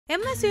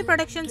MSV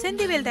Production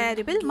Senthivel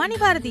தயாரிப்பில்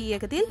மணிபாரதி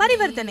இயக்கத்தில்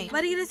பரிவர்த்தனை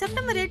வருகிற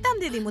செப்டம்பர்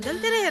 8ஆம் தேதி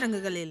முதல்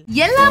திரையரங்குகளில்.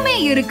 எல்லாமே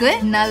இருக்கு,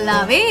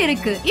 நல்லாவே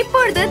இருக்கு.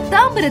 இப்பொழுது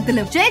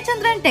தாம்பரத்திலும்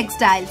ஜெயச்சந்திரன்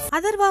டெக்ஸ்டைல்ஸ்.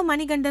 அதர்வா,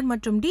 மணிகண்டன்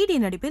மற்றும் டிடி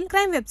நடிப்பில்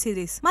கிரைம் வெப்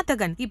சீரிஸ்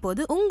மத்தகன்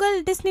இப்போது உங்கள்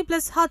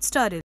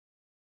Disney+Hotstar'il.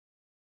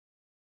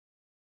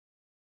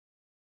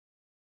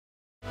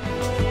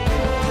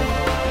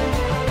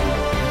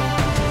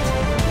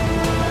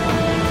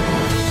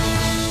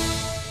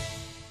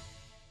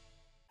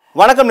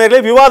 வணக்கம் நேயர்களே,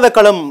 விவாத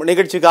களம்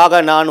நிகழ்ச்சிக்காக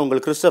நான்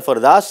உங்கள்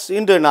கிறிஸ்டோபர் தாஸ்.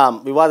 இன்று நாம்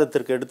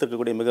விவாதத்திற்கு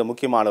எடுத்துக்கக்கூடிய மிக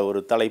முக்கியமான ஒரு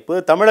தலைப்பு,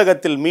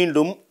 தமிழகத்தில்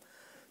மீண்டும்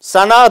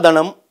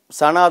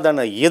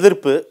சனாதன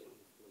எதிர்ப்பு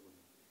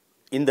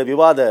இந்த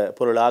விவாத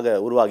பொருளாக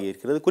உருவாகி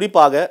இருக்கிறது.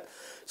 குறிப்பாக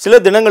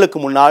சில தினங்களுக்கு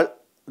முன்னால்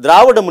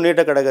திராவிட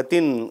முன்னேற்ற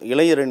கழகத்தின்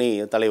இளைஞரணி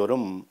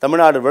தலைவரும்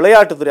தமிழ்நாடு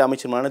விளையாட்டுத்துறை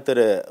அமைச்சருமான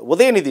திரு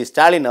உதயநிதி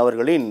ஸ்டாலின்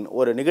அவர்களின்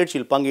ஒரு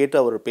நிகழ்ச்சியில்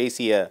பங்கேற்று அவர்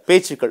பேசிய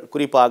பேச்சுக்கள்,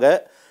 குறிப்பாக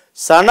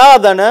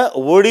சனாதன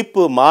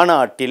ஒழிப்பு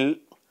மாநாட்டில்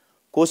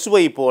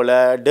கொசுவை போல,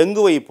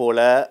 டெங்குவை போல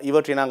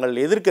இவற்றை நாங்கள்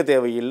எதிர்க்க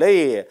தேவையில்லை,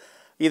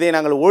 இதை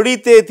நாங்கள்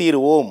ஒழித்தே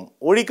தீருவோம்,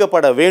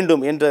 ஒழிக்கப்பட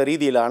வேண்டும் என்ற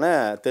ரீதியிலான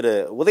திரு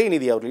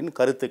உதயநிதி அவர்களின்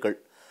கருத்துக்கள்.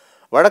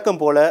 வழக்கம்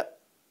போல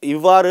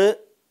இவ்வாறு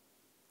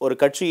ஒரு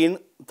கட்சியின்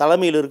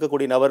தலைமையில்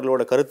இருக்கக்கூடிய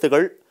நபர்களோட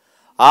கருத்துக்கள்,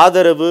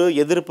 ஆதரவு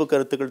எதிர்ப்பு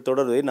கருத்துக்கள்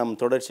தொடர்வதை நாம்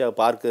தொடர்ச்சியாக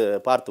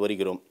பார்த்து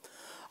வருகிறோம்.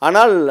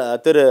 ஆனால்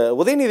திரு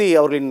உதயநிதி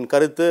அவர்களின்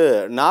கருத்து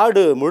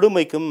நாடு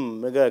முழுமைக்கும்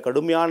மிக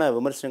கடுமையான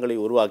விமர்சனங்களை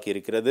உருவாக்கி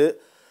இருக்கிறது.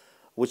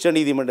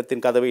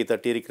 உச்சநீதிமன்றத்தின் கதவை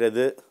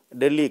தட்டியிருக்கிறது,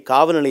 டெல்லி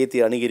காவல் நிலையத்தை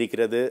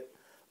அணுகியிருக்கிறது,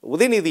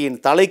 உதயநிதியின்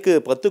தலைக்கு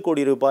 10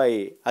 கோடி ரூபாய்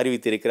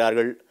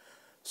அறிவித்திருக்கிறார்கள்,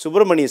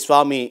 சுப்பிரமணிய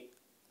சுவாமி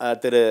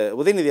திரு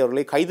உதயநிதி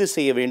அவர்களை கைது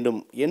செய்ய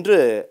வேண்டும் என்று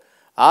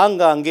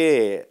ஆங்காங்கே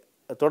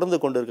தொடர்ந்து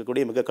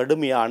கொண்டிருக்கக்கூடிய மிக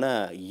கடுமையான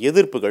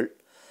எதிர்ப்புகள்.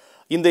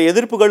 இந்த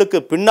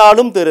எதிர்ப்புகளுக்கு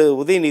பின்னாலும் திரு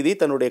உதயநிதி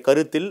தன்னுடைய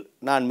கருத்தில்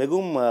நான்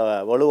மிகவும்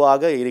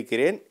வலுவாக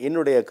இருக்கிறேன்,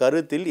 என்னுடைய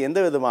கருத்தில்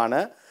எந்த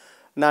விதமான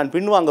நான்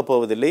பின்வாங்க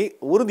போவதில்லை,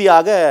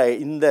 உறுதியாக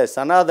இந்த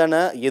சனாதன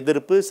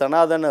எதிர்ப்பு,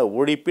 சனாதன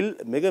ஒழிப்பில்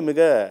மிக மிக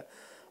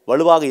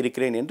வலுவாக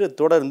இருக்கிறேன் என்று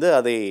தொடர்ந்து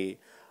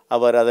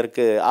அவர்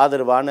அதற்கு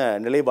ஆதரவான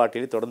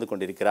நிலைப்பாட்டில் தொடர்ந்து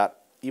கொண்டிருக்கிறார்.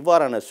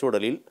 இவ்வாறான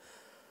சூழலில்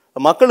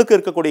மக்களுக்கு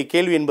இருக்கக்கூடிய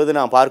கேள்வி என்பது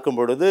நாம் பார்க்கும்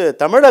பொழுது,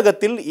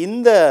 தமிழகத்தில்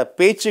இந்த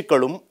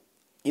பேச்சுக்களும்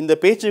இந்த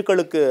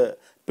பேச்சுக்களுக்கு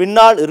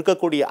பின்னால்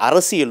இருக்கக்கூடிய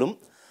அரசியலும்,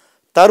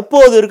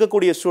 தற்போது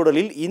இருக்கக்கூடிய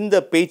சூழலில் இந்த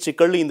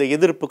பேச்சுக்கள், இந்த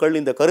எதிர்ப்புகள்,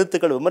 இந்த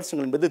கருத்துக்கள்,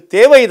 விமர்சனங்கள் என்பது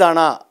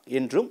தேவைதானா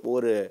என்றும்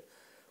ஒரு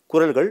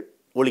குரல்கள்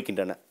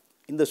ஒலிக்கின்றன.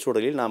 இந்த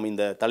சூழலில் நாம்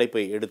இந்த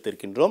தலைப்பை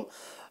எடுத்திருக்கின்றோம்.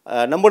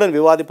 நம்முடன்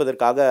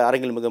விவாதிப்பதற்காக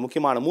அரங்கில் மிக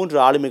முக்கியமான 3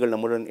 ஆளுமைகள்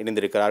நம்முடன்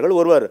இணைந்திருக்கிறார்கள்.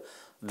 ஒருவர்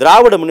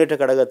திராவிட முன்னேற்ற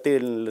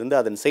கழகத்திலிருந்து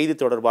அதன் செய்தி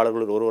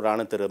தொடர்பாளர்கள்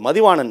ஒருவரான திரு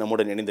மதிவாணன்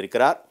நம்முடன்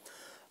இணைந்திருக்கிறார்.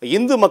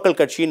 இந்து மக்கள்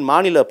கட்சியின்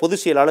மாநில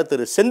பொதுச் செயலாளர்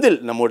திரு செந்தில்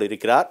நம்மோடு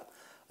இருக்கிறார்.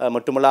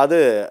 மட்டுமல்லாது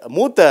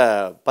மூத்த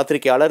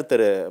பத்திரிகையாளர்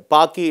திரு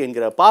பாக்கி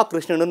என்கிற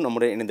கிருஷ்ணனும்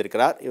நம்முடன்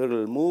இணைந்திருக்கிறார்.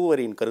 இவர்கள்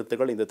மூவரின்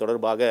கருத்துக்கள் இந்த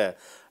தொடர்பாக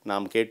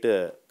நாம் கேட்டு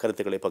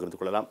கருத்துக்களை பகிர்ந்து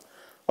கொள்ளலாம்.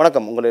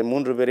 வணக்கம், உங்களை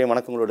 3 பேரையும்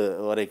வணக்கங்களோடு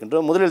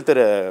வரைக்கின்றோம். முதலில்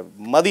திரு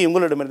மதி,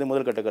 உங்களிடமிருந்து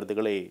முதல் கட்ட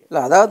கருத்துக்களை.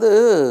 இல்லை, அதாவது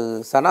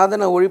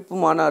சனாதன ஒழிப்பு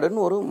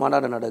மாநாடுன்னு ஒரு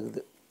மாநாடு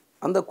நடக்குது.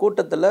 அந்த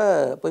கூட்டத்தில்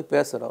போய்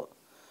பேசுகிறோம்.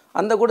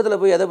 அந்த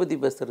கூட்டத்தில் போய் எதை பற்றி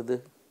பேசுகிறது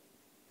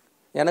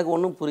எனக்கு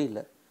ஒன்றும் புரியல.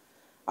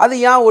 அது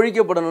ஏன்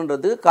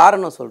ஒழிக்கப்படணுன்றதுக்கு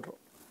காரணம் சொல்கிறோம்.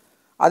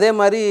 அதே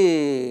மாதிரி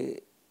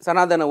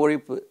சனாதன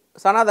ஒழிப்பு,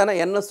 சனாதனம்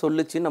என்ன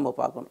சொல்லுச்சின்னு நம்ம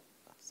பார்க்கணும்.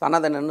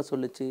 சனாதனம் என்ன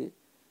சொல்லுச்சு?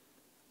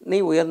 நீ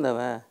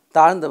உயர்ந்தவன்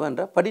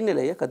தாழ்ந்தவன்ற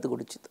படிநிலையை கற்றுக்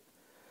கொடுச்சுது.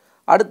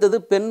 அடுத்தது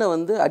பெண்ணை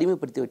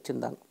அடிமைப்படுத்தி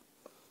வச்சுருந்தாங்க.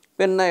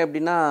 பெண்ணை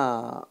எப்படின்னா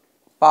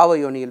பாவ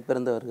யோனியில்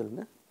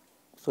பிறந்தவர்கள்னு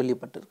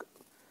சொல்லப்பட்டிருக்கு.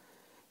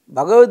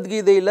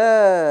 பகவத்கீதையில்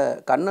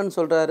கண்ணன்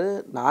சொல்கிறாரு,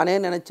 நானே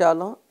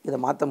நினச்சாலும் இதை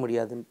மாற்ற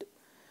முடியாதுன்ட்டு.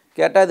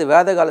 கேட்டால் இது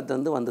வேத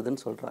காலத்துலேருந்து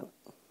வந்ததுன்னு சொல்கிறாங்க.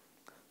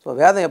 ஸோ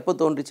வேதம் எப்போ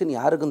தோன்றுச்சுன்னு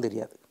யாருக்கும்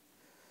தெரியாது,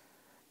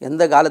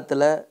 எந்த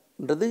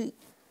காலத்தில்ன்றது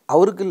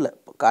அவருக்கு இல்லை.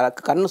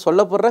 கண்ணன்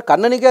சொல்லப்படுற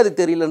கண்ணனுக்கே அது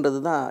தெரியலன்றது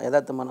தான்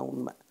யதார்த்தமான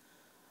உண்மை.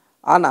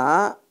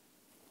 ஆனால்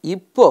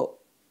இப்போது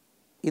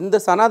இந்த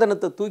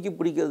சனாதனத்தை தூக்கி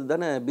பிடிக்கிறது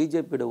தானே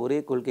பிஜேபியோட ஒரே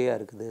கொள்கையாக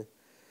இருக்குது.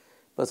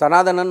 இப்போ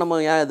சனாதனம்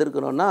நம்ம ஏன்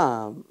எதிர்க்கிறோன்னா,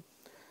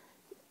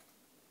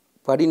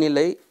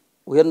 படிநிலை,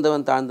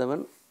 உயர்ந்தவன்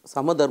தாழ்ந்தவன்,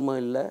 சமதர்மம்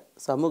இல்லை,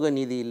 சமூக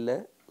நீதி இல்லை,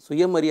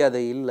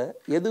 சுயமரியாதை இல்லை,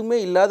 எதுவுமே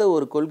இல்லாத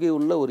ஒரு கொள்கை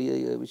உள்ள ஒரு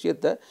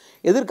விஷயத்தை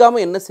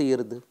எதிர்க்காமல் என்ன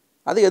செய்கிறது?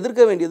 அதை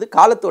எதிர்க்க வேண்டியது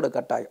காலத்தோட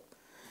கட்டாயம்.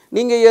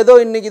 நீங்கள் ஏதோ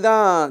இன்றைக்கி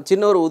தான்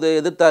சின்னவர்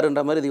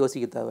எதிர்த்தாருன்ற மாதிரி இது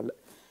யோசிக்க தேவையில்லை.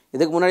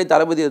 இதுக்கு முன்னாடி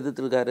தளபதி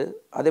எதிர்த்திருக்காரு,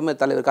 அதே மாதிரி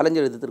தலைவர்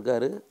கலைஞர்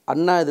எதிர்த்திருக்காரு,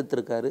 அண்ணா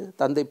எதிர்த்திருக்காரு,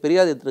 தந்தை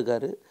பெரியார்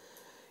எதிர்த்திருக்காரு,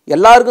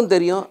 எல்லாருக்கும்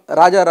தெரியும்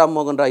ராஜா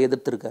ராம்மோகன் ராய்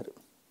எதிர்த்திருக்காரு.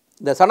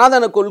 இந்த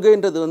சனாதன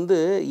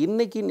கொள்கைன்றது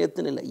இன்றைக்கி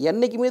நேற்றுன்னு இல்லை,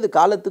 என்றைக்குமே இது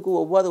காலத்துக்கு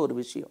ஒவ்வாத ஒரு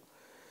விஷயம்.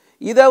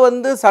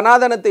 இதை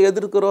சனாதனத்தை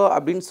எதிர்க்கிறோம்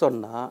அப்படின்னு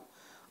சொன்னால்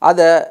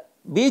அதை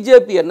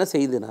பிஜேபி என்ன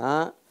செய்யுதுன்னா,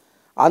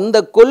 அந்த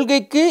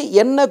கொள்கைக்கு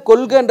என்ன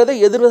கொள்கைன்றதை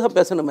எதிராக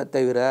பேசணுமே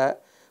தவிர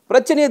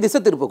பிரச்சனையை திசை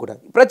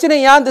திருப்பக்கூடாது.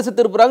 பிரச்சனையை ஏன் திசை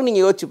திருப்புறாங்க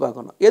நீங்கள் யோசிச்சு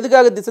பார்க்கணும்.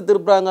 எதுக்காக திசை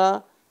திருப்புறாங்க?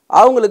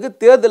 அவங்களுக்கு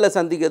தேர்தலை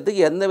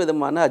சந்திக்கிறதுக்கு எந்த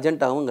விதமான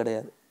அஜெண்டாவும்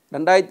கிடையாது.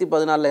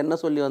 2014 என்ன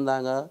சொல்லி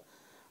வந்தாங்க?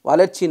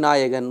 வளர்ச்சி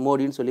நாயகன்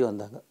மோடின்னு சொல்லி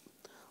வந்தாங்க.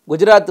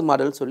 குஜராத்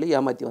மாடல் சொல்லி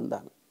ஏமாற்றி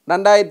வந்தாங்க.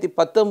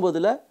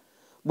 2019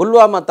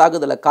 புல்வாமா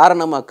தாக்குதலை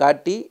காரணமாக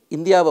காட்டி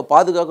இந்தியாவை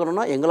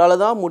பாதுகாக்கணும்னா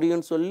எங்களால் தான்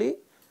முடியும்னு சொல்லி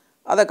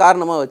அதை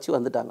காரணமாக வச்சு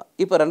வந்துட்டாங்க.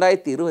 இப்போ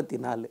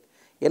 2024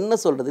 என்ன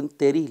சொல்கிறதுன்னு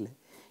தெரியல.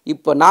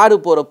 இப்போ நாடு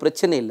போகிற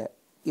பிரச்சனை இல்லை.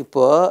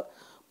 இப்போது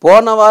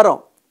போன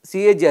வாரம்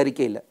சிஏஜி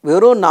அறிக்கையில்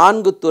வெறும்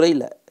 4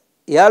 துறையில்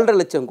 7.5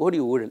 லட்சம் கோடி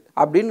ஊழல்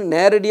அப்படின்னு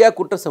நேரடியாக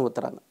குற்றம்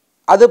சுமத்துறாங்க.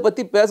 அதை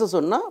பற்றி பேச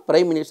சொன்னால்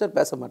பிரைம் மினிஸ்டர்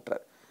பேச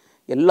மாட்டார்.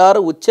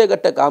 எல்லாரும்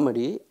உச்சகட்ட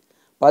காமெடி.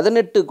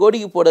 18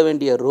 கோடிக்கு போட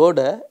வேண்டிய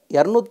ரோடை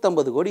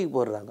 250 கோடிக்கு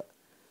போடுறாங்க.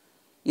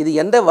 இது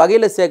எந்த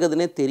வகையில்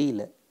சேர்க்குதுன்னே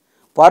தெரியல.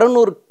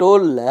 பரனூர்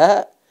டோலில்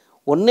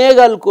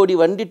 1.25 கோடி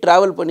வண்டி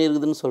ட்ராவல்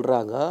பண்ணியிருக்குதுன்னு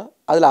சொல்கிறாங்க.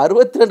 அதில்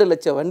 62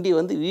 லட்சம் வண்டி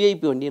வந்து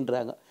விஐபி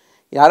வண்டின்றாங்க.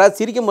 யாராவது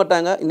சிரிக்க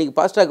மாட்டாங்க? இன்றைக்கி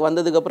ஃபாஸ்டாக்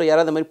வந்ததுக்கப்புறம்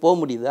யாராவது அந்த மாதிரி போக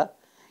முடியுதா?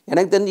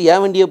 எனக்கு தெரிஞ்சு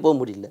என் வண்டியே போக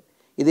முடியல.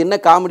 இது என்ன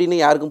காமெடின்னு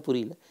யாருக்கும்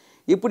புரியல.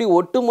 இப்படி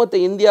ஒட்டுமொத்த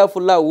இந்தியா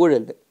ஃபுல்லாக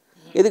ஊழல்.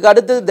 இதுக்கு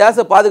அடுத்தது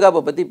தேச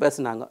பாதுகாப்பை பற்றி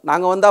பேசுனாங்க.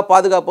 நாங்கள் வந்தால்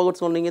பாதுகாப்பாக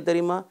சொன்னீங்க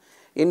தெரியுமா?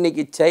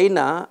 இன்றைக்கி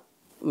சைனா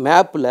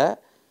மேப்பில்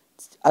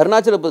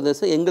அருணாச்சல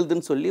பிரதேசம்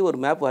எங்களுதுன்னு சொல்லி ஒரு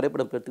மேப்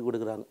வரைபடம் எடுத்து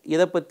கொடுக்குறாங்க.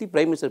 இதை பற்றி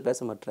பிரைம் மினிஸ்டர் பேச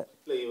மாட்டார்.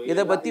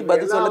 இதை பற்றி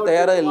பதில் சொல்ல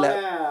தயாராக இல்லை.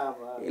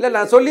 இல்லை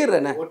நான்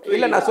சொல்லிடுறேனே.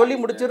 இல்லை நான் சொல்லி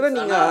முடிச்சிடுறேன்.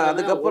 நீங்கள்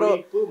அதுக்கப்புறம்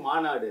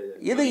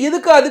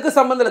இதுக்கு அதுக்கு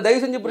சம்மந்தம் இல்லை.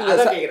 தயவு செஞ்சு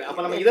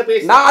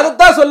புரியுங்க. நான்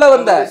அதைத்தான் சொல்ல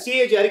வந்தேன்.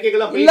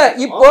 இல்லை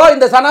இப்போ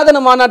இந்த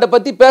சனாதன மாநாட்டை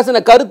பற்றி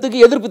பேசின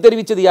கருத்துக்கு எதிர்ப்பு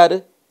தெரிவித்தது யாரு?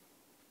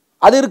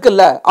 அது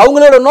இருக்குல்ல,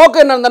 அவங்களோட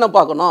நோக்கம் என்னன்னு தானே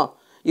பார்க்கணும்.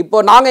 இப்போ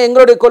நாங்கள்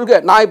எங்களுடைய கொள்கை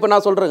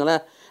நான்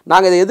சொல்கிறேங்களேன்,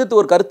 நாங்கள் இதை எதிர்த்து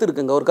ஒரு கருத்து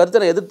இருக்குங்க, ஒரு கருத்தை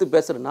நான் எதிர்த்து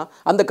பேசுகிறேன்னா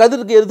அந்த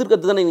கருத்துக்கு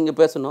எதிர்க்கிறது தானே நீங்கள்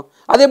பேசணும்.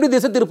 அதை எப்படி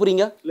திசை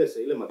திருப்புறீங்க?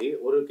 இல்லை மதி,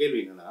 ஒரு கேள்வி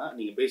என்னன்னா,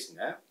 நீங்கள்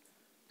பேசுங்க.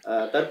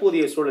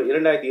 தற்போதைய சூழல்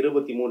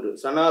 2023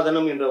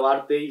 சனாதனம் என்ற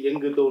வார்த்தை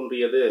எங்கு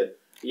தோன்றியது,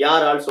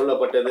 யாரால்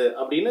சொல்லப்பட்டது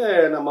அப்படின்னு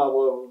நம்ம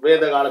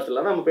வேத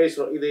காலத்துல நம்ம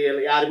பேசுகிறோம். இது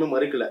யாருமே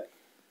மறுக்கல.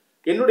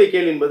 என்னுடைய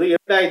கேள்வி என்பது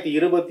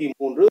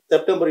 2023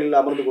 செப்டம்பரில்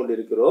அமர்ந்து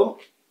கொண்டிருக்கிறோம்.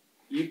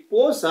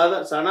 இப்போ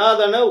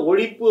சனாதன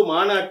ஒழிப்பு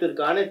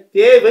மாநாட்டிற்கான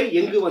தேவை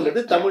எங்கு வந்தது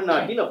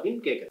தமிழ்நாட்டில்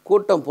அப்படின்னு கேட்குறேன்.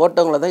 கூட்டம்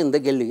போட்டவங்கள தான் இந்த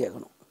கேள்வி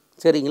கேட்கணும்.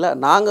 சரிங்களா?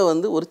 நாங்கள்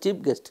வந்து ஒரு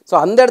சீஃப் கெஸ்ட். ஸோ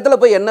அந்த இடத்துல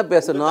போய் என்ன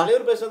பேசணும்?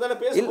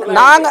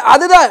 நாங்கள்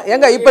அதுதான்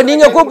எங்க இப்போ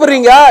நீங்கள்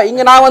கூப்பிடுறீங்க,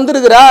 இங்கே நான்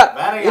வந்துருக்கிறேன்.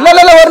 இல்லை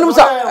இல்லை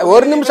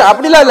ஒரு நிமிஷம்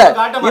அப்படிலாம் இல்லை.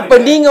 இப்போ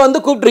நீங்கள்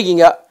வந்து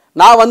கூப்பிட்ருக்கீங்க,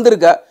 நான்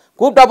வந்திருக்கேன்.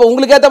 கூப்பிட்டா அப்போ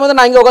உங்களுக்கு ஏற்ற மாதிரி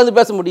நான் இங்கே உட்காந்து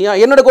பேச முடியும்?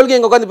 என்னோட கொள்கை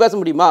இங்கே உட்காந்து பேச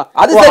முடியுமா?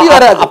 அது சரி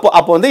வராது.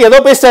 அப்போ வந்து ஏதோ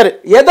பேசுறாரு,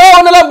 ஏதோ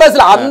ஒன்றுலாம்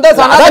பேசல. அந்த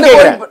சனாதன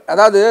ஒழிப்பு,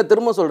 அதாவது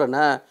திரும்ப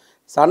சொல்றேன்னா,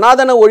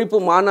 சனாதன ஒழிப்பு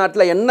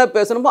மாநாட்டில் என்ன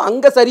பேசணுமோ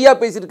அங்கே சரியா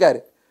பேசியிருக்காரு.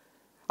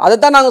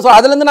 அதைத்தான் நாங்கள்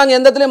அதுலேருந்து நாங்கள்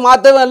எந்த இடத்துலையும்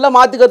மாற்றவே இல்லை,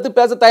 மாற்றி கருத்து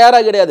பேச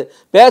தயாராக கிடையாது.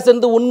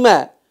 பேசுறது உண்மை.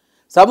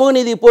 சமூக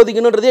நீதி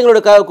இப்போதைக்குன்றது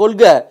எங்களோட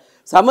கொள்கை,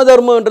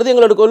 சமதர்மன்றது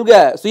எங்களோட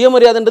கொள்கை,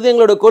 சுயமரியாதைன்றது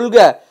எங்களோட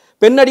கொள்கை,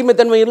 பெண்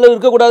அடிமைத்தன்மை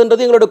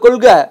இருக்கக்கூடாதுன்றது எங்களோட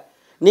கொள்கை,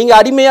 நீங்கள்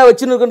அடிமையாக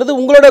வச்சுருக்கின்றது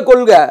உங்களோட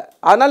கொள்கை.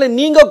 அதனால்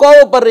நீங்கள்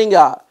கோவப்படுறீங்க.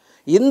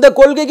 இந்த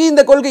கொள்கைக்கு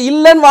இந்த கொள்கை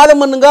இல்லைன்னு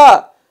வாதம் பண்ணுங்க.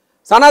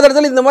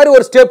 சனாதனத்தில் இந்த மாதிரி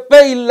ஒரு ஸ்டெப்பே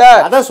இல்லை.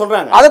 அதான்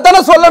சொல்றாங்க.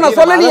 அதைத்தானே சொல்ல நான்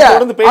சொல்லலையே.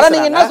 அதான்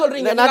நீங்க என்ன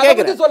சொல்றீங்க? நான்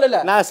கேட்கறேன்.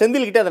 சொல்லல. நான்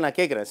செந்தில் கிட்ட அதை நான்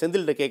கேட்கறேன்.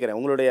 செந்தில்கிட்ட கேட்கறேன்.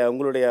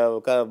 உங்களுடைய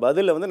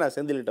பதில வந்து நான்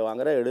செந்தில்கிட்ட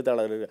வாங்குற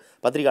எழுத்தாளர்கள்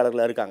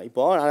பத்திரிகையாளர்கள் இருக்காங்க.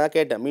 இப்போ நான்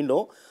கேட்டேன்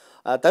மீண்டும்,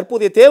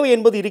 தற்போதைய தேவை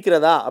என்பது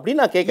இருக்கிறதா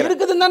அப்படின்னு நான் கேட்கிறேன்.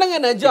 இருக்குதுன்னு தானங்க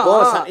நிஜம்.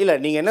 இல்ல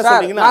நீங்க என்ன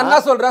சொல்றீங்கன்னா, நான் என்ன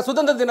சொல்றேன்,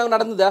 சுதந்திர தினம்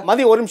நடந்ததா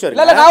மதி ஒரு நிமிஷம்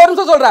இல்ல நான் ஒரு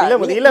நிமிஷம் சொல்றேன்.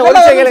 இல்ல ஒரு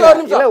நிமிஷம்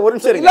கேளுங்க. இல்ல ஒரு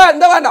நிமிஷம் இல்ல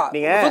இந்த வேண்டாம்.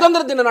 நீங்க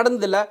சுதந்திர தினம்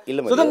நடந்தது இல்ல,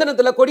 சுதந்திர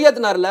தினத்துல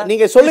கொடியாத்துனார்ல,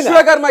 நீங்க சொல்லுங்க.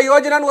 விஸ்வகர்மா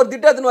யோஜனான்னு ஒரு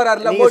திட்டத்துன்னு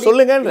வராருல, நீங்க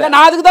சொல்லுங்க. இல்ல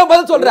நான் அதுக்கு தான்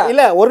பதில் சொல்றேன்.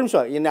 இல்ல ஒரு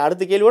நிமிஷம், என்ன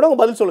அடுத்த கேள்வியோட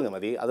உங்க பதில் சொல்லுங்க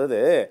மதி. அதாவது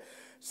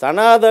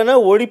சனாதன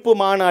ஒழிப்பு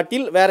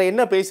மாநாட்டில் வேற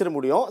என்ன பேச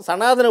முடியும்?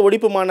 சனாதன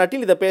ஒழிப்பு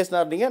மாநாட்டில் இதை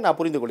பேசினார்னீங்க, நான்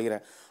புரிந்து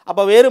கொள்கிறேன்.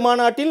 அப்போ வேறு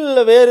மாநாட்டில்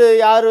வேறு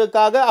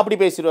யாருக்காக அப்படி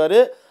பேசிடுவாரு,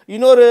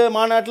 இன்னொரு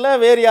மாநாட்டில்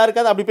வேறு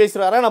யாருக்காவது அப்படி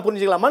பேசுறாரா, நான்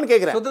புரிஞ்சுக்கலாமான்னு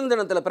கேட்குறேன். சுதந்திர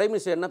தினத்தில் பிரைம்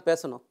மினிஸ்டர் என்ன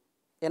பேசணும்,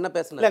 என்ன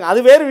பேசணும்? இல்லைங்க,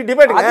 அது வேறு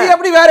டிபேட். அது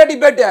எப்படி வேற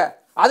டிபேட்?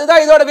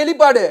 அதுதான் இதோட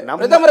வெளிப்பாடு.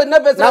 பிரதமர் என்ன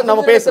பேசுறாரு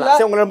நம்ம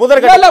பேசலாம். உங்களோட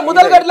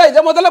முதல் கட்டல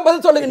இத முதல்ல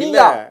பதில்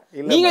சொல்லுங்க.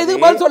 நீங்க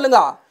இதுக்கு பதில்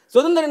சொல்லுங்க.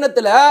 சுதந்திர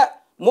தினத்துல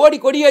மோடி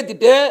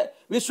கொடியேத்திட்டு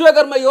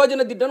விஸ்வகர்மா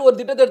யோஜனை திட்டம்னு ஒரு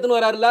திட்டத்தை எடுத்துன்னு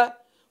வராருல்ல,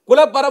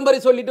 குல பரம்பரை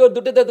சொல்லிட்டு ஒரு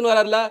திட்டத்தை எடுத்துன்னு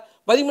வராருல்ல,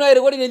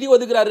 13,000 கோடி நிதி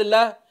ஒதுக்குறாருல்ல,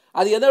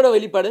 அது எதோட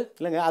வெளிப்பாடு?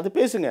 இல்லங்க அது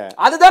பேசுங்க.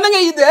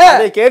 அதுதானங்க இது.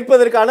 அதை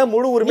கேட்பதற்கான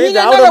முழு உரிமை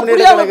திராவிட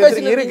முன்னேற்ற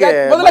கழகத்துக்கு இருக்கு.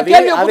 முதல்ல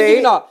கேள்வி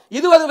புரிஞ்சுக்கணும்.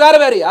 இது அது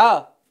வேறயா?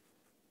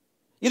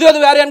 இது அது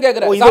வேறயான்னு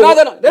கேக்குறேன்.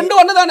 சனாதனம் ரெண்டு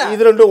ஒண்ணுதானே?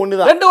 இது ரெண்டு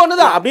ஒண்ணுதான். ரெண்டு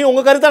ஒண்ணுதான். அப்படி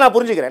உங்க கருத்தை நான்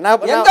புரிஞ்சுக்கிறேன்.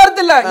 என்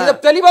கருத்து இல்ல, இத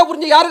தெளிவா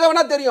புரிஞ்சு யாருக்கு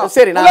வேணா தெரியும்.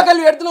 சரி,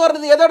 குலக்கல்வி எடுத்துன்னு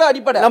வர்றது எதோட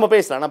அடிப்படை? நம்ம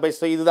பேசலாம். நான்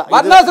பேசுறேன். இதுதான்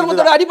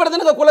வர்ணாசிரமத்தோட அடிப்படை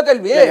தானே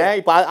குலக்கல்வி.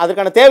 இப்போ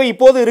அதற்கான தேவை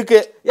இப்போது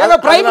இருக்கு. ஏங்க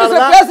பிரைம்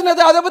மினிஸ்டர்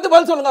பேசினது அத பத்தி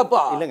பதில் சொல்லுங்க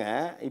அப்பா. இல்லங்க,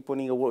 இப்போ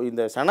நீங்க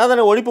இந்த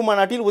சனாதன ஒழிப்பு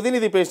மாநாட்டில்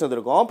உதயநிதி பேசினது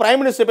இருக்கும், பிரைம்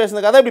மினிஸ்டர்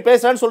பேசினது கதை இப்படி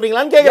பேசறான்னு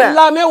சொல்றீங்களான்னு கேக்குறேன்.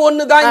 எல்லாமே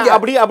ஒண்ணுதான்.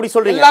 அப்படி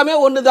சொல்றீங்க. எல்லாமே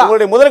ஒண்ணுதான்.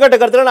 உங்களுடைய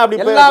முதல்கட்ட கருத்துல நான்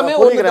அப்படி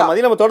புரிஞ்சுக்கிறேன்.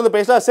 மதி நம்ம தொடர்ந்து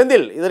பேசலாம்.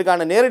 செந்தில்,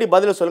 இதற்கான நேரடி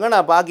பதில் சொல்லுங்க.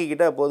 நான் பாக்கி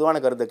கிட்ட பொதுவான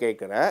கருத்தை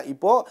கேட்கிறேன்.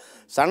 இப்போ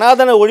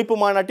சனாதன ஒழிப்பு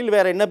மாநாட்டில்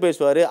வேற என்ன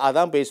பேசுவாரு,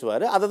 அதான்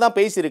பேசுவாரு, அதை தான்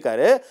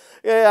பேசியிருக்காரு.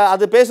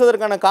 அது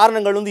பேசுவதற்கான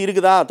காரணங்கள் வந்து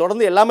இருக்குதா?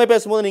 தொடர்ந்து எல்லாமே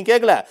பேசும்போது நீங்க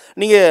கேட்கல,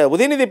 நீங்க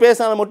உதயநிதி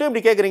பேசாத மட்டும்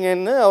இப்படி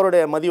கேட்குறீங்கன்னு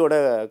அவருடைய மதியோட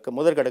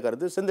முதற்கட்ட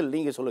கருத்து. செந்தில்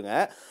நீங்க சொல்லுங்க.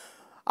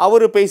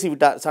 அவர்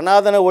பேசிவிட்டார்.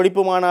 சனாதன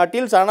ஒழிப்பு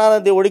மாநாட்டில்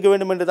சனாதனத்தை ஒழிக்க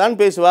வேண்டும் என்று தான்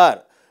பேசுவார்.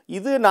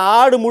 இது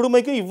நாடு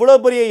முழுமைக்கும் இவ்வளோ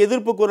பெரிய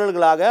எதிர்ப்பு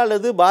குரல்களாக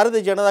அல்லது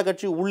பாரதிய ஜனதா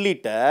கட்சி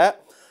உள்ளிட்ட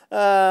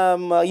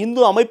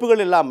இந்து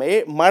அமைப்புகள் எல்லாமே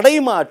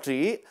மடைமாற்றி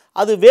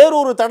அது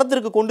வேறொரு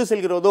தடத்திற்கு கொண்டு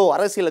செல்கிறதோ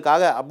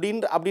அரசியலுக்காக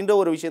அப்படின்ற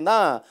ஒரு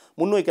விஷயந்தான்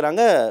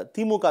முன்வைக்கிறாங்க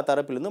திமுக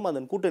தரப்பிலிருந்தும்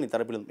அதன் கூட்டணி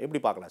தரப்பிலிருந்தும்.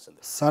 எப்படி பார்க்கலாம் சார்?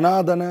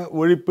 சனாதன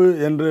ஒழிப்பு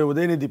என்று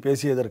உதயநிதி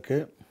பேசியதற்கு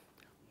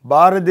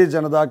பாரதிய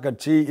ஜனதா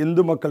கட்சி,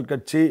 இந்து மக்கள்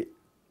கட்சி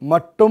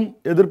மட்டும்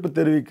எதிர்ப்பு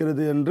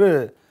தெரிவிக்கிறது என்று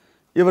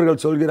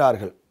இவர்கள்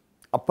சொல்கிறார்கள்.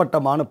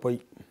 அப்பட்டமான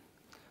பொய்.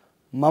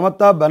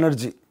 மமதா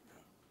பானர்ஜி,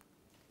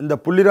 இந்த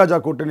புள்ளிராஜா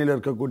கூட்டணியில்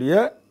இருக்கக்கூடிய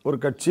ஒரு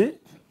கட்சி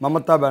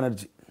மமதா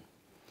பானர்ஜி,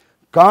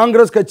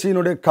 காங்கிரஸ்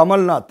கட்சியினுடைய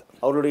கமல்நாத்,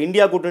 அவருடைய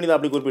இந்தியா கூட்டணி தான்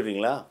அப்படி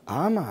குறிப்பிட்றீங்களா?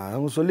 ஆமாம்,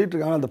 அவங்க சொல்லிட்டு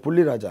இருக்காங்க அந்த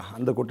புள்ளிராஜா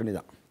அந்த கூட்டணி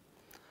தான்.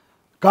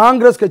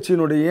 காங்கிரஸ்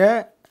கட்சியினுடைய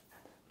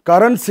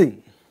கரண் சிங்,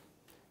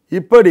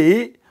 இப்படி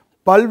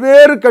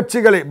பல்வேறு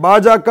கட்சிகளை,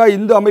 பாஜக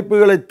இந்து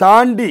அமைப்புகளை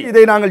தாண்டி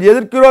இதை நாங்கள்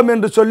எதிர்க்கிறோம்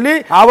என்று சொல்லி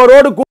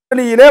அவரோடு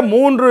கூட்டணியிலே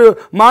 3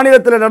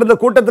 மாநிலத்தில் நடந்த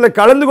கூட்டத்தில்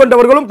கலந்து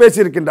கொண்டவர்களும்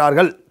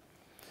பேசியிருக்கின்றார்கள்.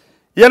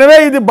 எனவே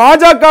இது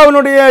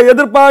பாஜகவினுடைய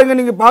எதிர்ப்பாக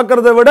நீங்க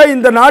பார்க்கறதை விட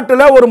இந்த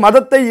நாட்டில் ஒரு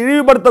மதத்தை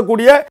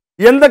இழிவுபடுத்தக்கூடிய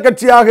எந்த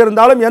கட்சியாக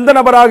இருந்தாலும் எந்த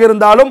நபராக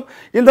இருந்தாலும்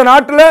இந்த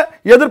நாட்டில்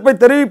எதிர்ப்பை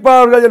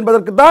தெரிவிப்பார்கள்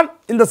என்பதற்கு தான்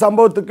இந்த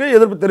சம்பவத்துக்கு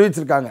எதிர்ப்பு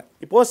தெரிவிச்சிருக்காங்க.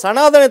 இப்போ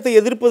சனாதனத்தை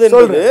எதிர்ப்பது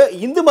என்பது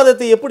இந்து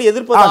மதத்தை எப்படி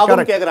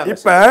எதிர்ப்பது கேக்குறாங்க.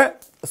 இப்ப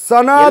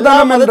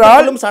சனாதனம்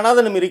என்றால்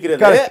சனாதனம்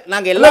இருக்கிறது,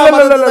 நாங்க எல்லா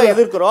மதத்தையும்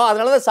எதிர்க்கிறோம்,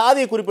 அதனாலதான்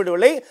சாதியை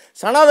குறிப்பிடவில்லை,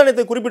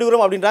 சனாதனத்தை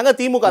குறிப்பிடுகிறோம் அப்படின்றாங்க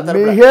திமுக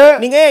தரப்பு.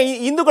 நீங்க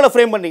இந்துக்களை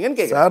ஃப்ரேம் பண்ணீங்கன்னு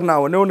கேக்குறேன் சார்.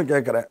 நான் ஒண்ணு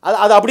கேக்குறேன்,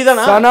 அது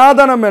அப்படிதானா?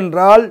 சனாதனம்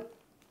என்றால்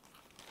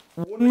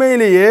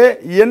உண்மையிலேயே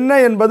என்ன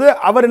என்பது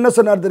அவர் என்ன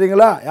சொன்னார்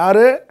தெரியுங்களா?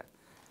 யாரு?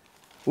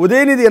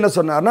 உதயநிதி என்ன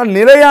சொன்னார்னா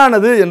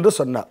நிலையானது என்று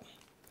சொன்னார்.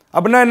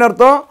 அப்படின்னா என்ன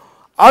அர்த்தம்?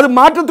 அது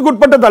மாற்றத்துக்கு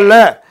உட்பட்டது அல்ல,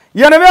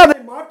 எனவே அதை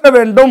மாற்ற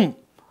வேண்டும்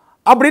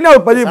அப்படின்னு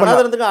அவர் பதிவு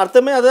பண்ணார்.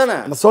 அர்த்தமே அதுதானே.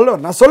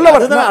 நான் சொல்ல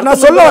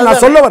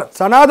வரேன்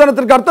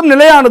சனாதனத்திற்கு அர்த்தம்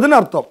நிலையானதுன்னு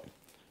அர்த்தம்.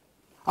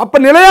 அப்ப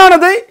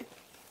நிலையானதை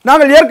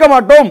நாங்கள் ஏற்க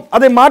மாட்டோம்,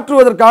 அதை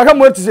மாற்றுவதற்காக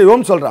முயற்சி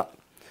செய்வோம் சொல்றார்.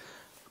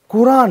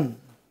 குரான்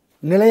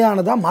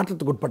நிலையானதா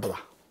மாற்றத்துக்கு உட்பட்டதா?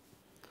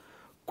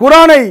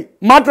 குரானை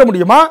மாற்ற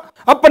முடியுமா?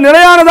 அப்ப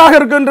நிலையானதாக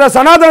இருக்கின்ற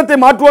சனாதனத்தை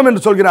மாற்றுவோம்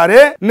என்று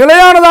சொல்கிறாரே,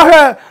 நிலையானதாக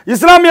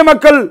இஸ்லாமிய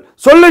மக்கள்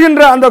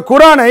சொல்லுகின்ற அந்த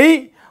குரானை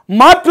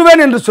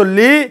மாற்றுவேன் என்று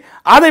சொல்லி,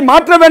 அதை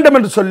மாற்ற வேண்டும்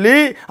என்று சொல்லி,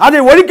 அதை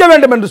ஒழிக்க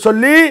வேண்டும் என்று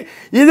சொல்லி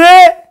இதே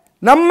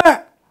நம்ம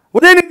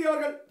உதயநிதி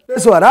அவர்கள்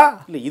பேசுவாரா?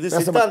 இது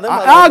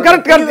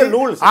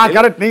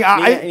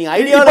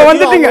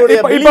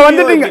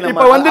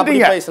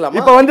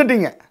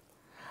வந்துட்டீங்க.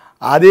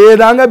 அதே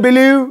தாங்க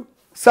பிலீவ்,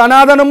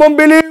 சனாதனமும்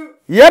பிலீவ்.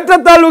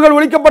 ஏற்றத்தாழ்வுகள்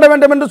ஒழிக்கப்பட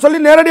வேண்டும் என்று சொல்லி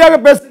நேரடியாக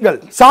பேசுங்கள்.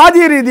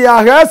 சாதிய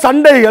ரீதியாக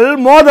சண்டைகள்,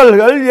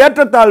 மோதல்கள்,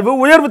 ஏற்றத்தாழ்வு,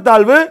 உயர்வு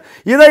தாழ்வு,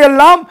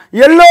 இதையெல்லாம்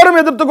எல்லோரும்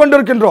எதிர்த்து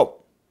கொண்டிருக்கின்றோம்.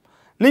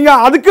 நீங்க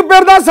அதுக்கு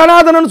பேர் தான்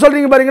சனாதனம்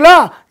சொல்றீங்க பாருங்களா,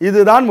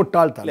 இதுதான்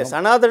முட்டாள்தனம்.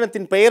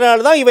 சனாதனத்தின்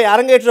பெயரால் தான் இவை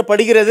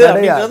அரங்கேற்றப்படுகிறது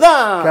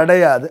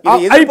கிடையாது.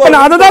 இப்ப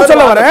நான் அதுதான்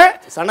சொல்ல வரேன்.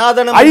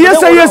 சனாதனம்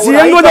ISIS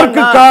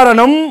இயங்குவதற்கு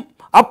காரணம்,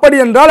 அப்படி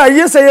என்றால்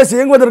ISIS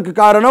இயங்குவதற்கு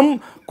காரணம்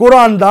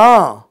குரான்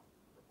தான்.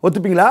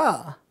 ஒத்துப்பீங்களா?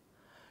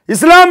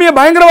 இஸ்லாமிய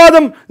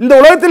பயங்கரவாதம் இந்த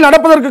உலகத்தில்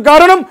நடப்பதற்கு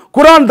காரணம்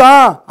குரான்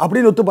தான்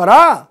அப்படின்னு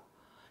ஒத்துப்பாரா?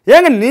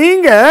 ஏங்க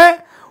நீங்க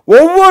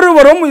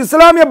ஒவ்வொருவரும்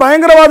இஸ்லாமிய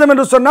பயங்கரவாதம்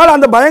என்று சொன்னால்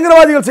அந்த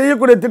பயங்கரவாதிகள்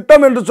செய்யக்கூடிய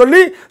திட்டம் என்று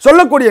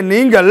சொல்லக்கூடிய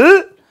நீங்கள்,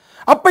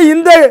 அப்ப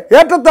இந்த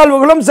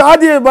ஏற்றத்தாழ்வுகளும்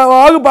சாதிய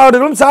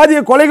பாகுபாடுகளும்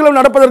சாதிய கொலைகளும்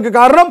நடப்பதற்கு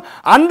காரணம்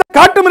அந்த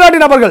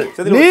காட்டுமிராண்டி நபர்கள்.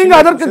 நீங்க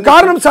அதற்கு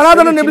காரணம்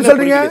சனாதனம் எப்படி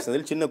சொல்றீங்க?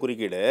 சின்ன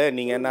குறுக்கீடு.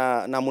 நீங்க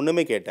நான்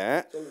முன்னமே கேட்டேன்,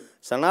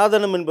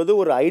 சனாதனம் என்பது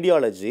ஒரு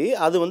ஐடியாலஜி,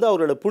 அது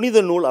அவரோட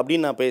புனித நூல்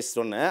அப்படின்னு நான் பேச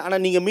சொன்னேன்.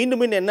 ஆனால் நீங்கள்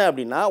மீண்டும் என்ன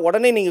அப்படின்னா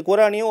உடனே நீங்கள்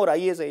குரானையும் ஒரு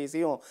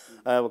ISISையும்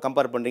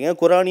கம்பேர் பண்ணுறீங்க,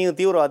 குரானையும்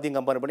தீவிரவாதத்தையும்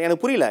கம்பேர் பண்ணி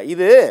எனக்கு புரியல.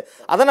 இது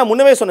அதை நான்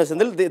முன்னமே சொன்னேன்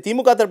செந்தில்.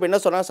 திமுக தரப்பு என்ன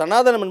சொன்னால்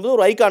சனாதனம் என்பது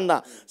ஒரு ஐகான்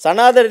தான்,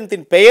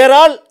 சனாதனத்தின்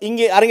பெயரால்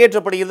இங்கே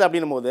அரங்கேற்றப்படுகிறது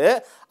அப்படின்னும் போது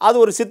அது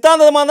ஒரு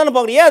சித்தாந்தமாக தானே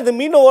பார்க்குறீங்க. அது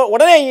மீண்டும்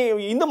உடனே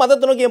இந்து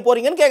மதத்தை நோக்கி ஏன்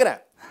போகிறீங்கன்னு கேட்குறேன்.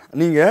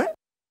 நீங்கள்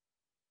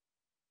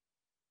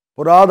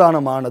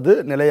புராதனமானது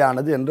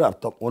நிலையானது என்று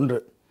அர்த்தம் ஒன்று.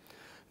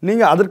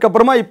 நீங்க அதற்கு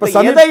அப்புறமா இப்ப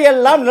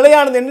எதையெல்லாம்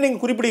நிலையானது என்று நீங்க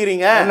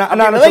குறிப்பிடுகிறீங்க.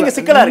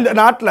 இந்த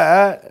நாட்டில்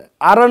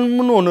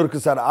அறம்னு ஒன்று இருக்கு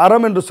சார்.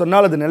 அறம் என்று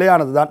சொன்னால் அது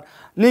நிலையானது தான்.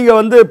 நீங்க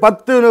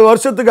 10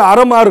 வருஷத்துக்கு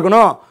அறமா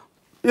இருக்கணும்,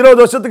 20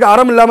 வருஷத்துக்கு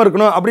அறம் இல்லாமல்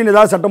இருக்கணும் அப்படின்னு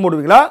ஏதாவது சட்டம்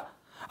போடுவீங்களா?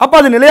 அப்ப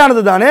அது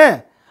நிலையானது தானே.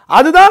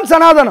 அதுதான்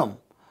சனாதனம்.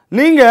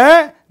 நீங்க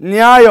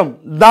நியாயம்,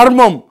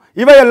 தர்மம்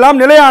இவையெல்லாம்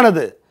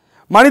நிலையானது,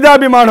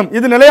 மனிதாபிமானம்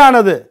இது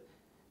நிலையானது.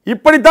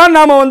 இப்படித்தான்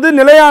நாம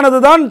நிலையானது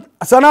தான்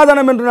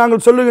சனாதனம் என்று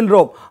நாங்கள்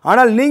சொல்லுகின்றோம்.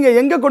 ஆனால் நீங்க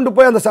எங்க கொண்டு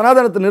போய் அந்த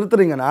சனாதனத்தை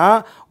நிறுத்துறீங்கன்னா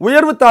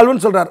உயர்வு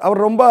தாழ்வுன்னு சொல்றார்.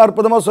 அவர் ரொம்ப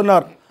அற்புதமா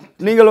சொன்னார்.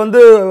 நீங்கள்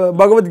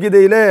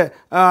பகவத்கீதையிலே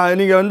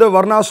நீங்க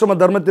வர்ணாசிரம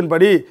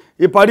தர்மத்தின்படி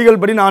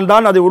இப்படிகள் படி நான்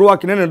தான் அதை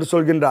உருவாக்கினேன் என்று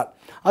சொல்கின்றார்.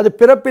 அது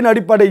பிறப்பின்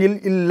அடிப்படையில்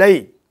இல்லை,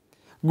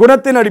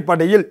 குணத்தின்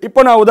அடிப்படையில்.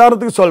 இப்போ நான்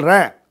உதாரணத்துக்கு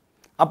சொல்றேன்,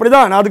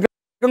 அப்படிதான் நான்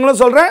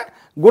அதுக்கு சொல்றேன்,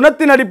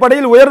 குணத்தின்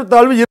அடிப்படையில் உயர்வு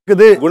தாழ்வு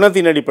இருக்குது.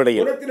 குணத்தின்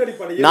அடிப்படையில்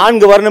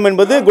 4 வர்ணம்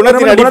என்பது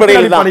குணத்தின்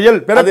அடிப்படையில் தான்.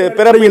 அது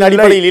பிறப்பின்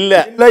அடிப்படையில் இல்ல.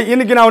 இல்ல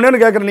இன்னைக்கு நான்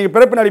ஒண்ணு கேக்குறேன், நீங்க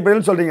பிறப்பின்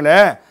அடிப்படையில் சொல்றீங்களே.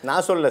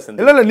 நான் சொல்லல.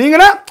 இல்ல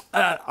நீங்கனா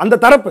அந்த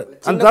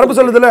தரப்பு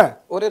சொல்லுதுல.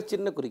 ஒரே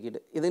சின்ன குறுக்கீடு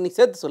இது நீ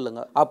சேர்த்து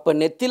சொல்லுங்க. அப்ப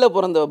நெத்தில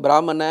பிறந்த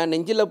பிராமணன்,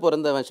 நெஞ்சில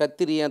பிறந்தவன்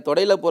சத்திரியன்,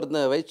 தொடையில பிறந்த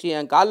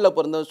வைசியன், காலில்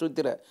பிறந்தவன்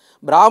சூத்திர.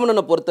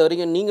 பிராமணனை பொறுத்த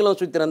வரைக்கும் நீங்களும்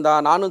சூத்திரன்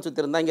தான், நானும்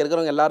சூத்திரன் தான், இங்க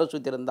இருக்கிறவங்க எல்லாரும்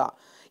சூத்திரன் தான்.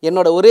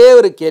 என்னோட ஒரே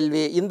ஒரு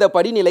கேள்வி, இந்த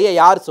படிநிலையை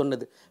யார்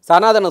சொன்னது?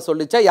 சனாதனம்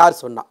சொல்லிச்சா? யார்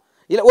சொன்னா?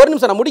 இல்ல ஒரு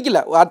நிமிஷம் நான்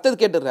முடிக்கல, அடுத்தது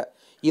கேட்டுறேன்.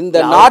 இந்த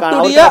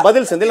நாட்டுடைய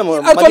பதில்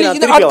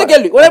அடுத்த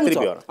கேள்வி ஒரே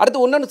நிமிஷம்,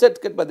 அடுத்து ஒன்னொன்னு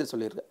சேர்த்து பதில்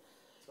சொல்லியிருக்கேன்.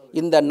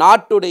 இந்த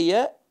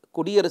நாட்டுடைய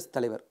குடியரசுத்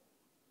தலைவர்,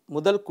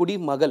 முதல்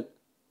குடிமகள்,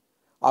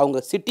 அவங்க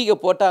சிட்டிக்கு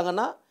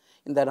போட்டாங்கன்னா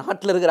இந்த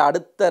நாட்டில் இருக்கிற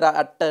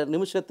அடுத்த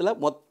நிமிஷத்தில்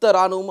மொத்த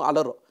இராணுவமும்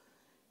அலறும்,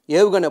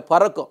 ஏவுகணை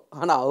பறக்கும்.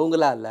 ஆனால்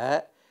அவங்களால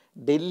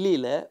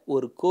டெல்லியில்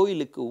ஒரு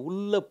கோயிலுக்கு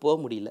உள்ளே போக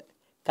முடியல,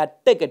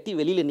 கட்டை கட்டி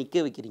வெளியில் நிற்க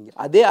வைக்கிறீங்க.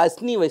 அதே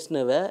அஸ்னி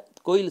வைஷ்ணவ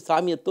கோயில்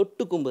சாமியை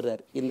தொட்டு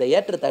கும்பிட்றாரு. இந்த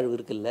ஏற்றத்தாழ்வு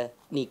இருக்குல்ல,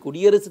 நீ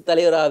குடியரசுத்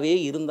தலைவராகவே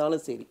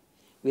இருந்தாலும் சரி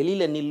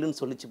வெளியில் நில்லுன்னு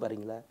சொல்லிச்சு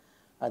பாருங்களா,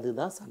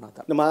 அதுதான்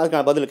சனாதனம். நம்ம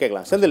அதுக்கான பதில்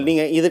கேட்கலாம். செந்தில்,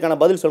 நீங்கள் இதுக்கான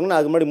பதில் சொல்லுங்கன்னா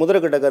அதுக்கு முன்னாடி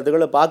முதற்கட்ட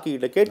கருத்துக்களை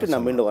பாக்கிட்ட கேட்டு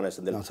நான் மீண்டும் வரேன்.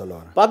 செந்தில், நான்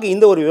சொல்லுவேன். பாக்கி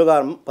இந்த ஒரு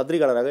விவகாரம்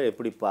பத்திரிகையாளராக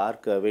எப்படி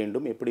பார்க்க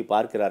வேண்டும், எப்படி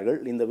பார்க்கிறார்கள்,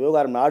 இந்த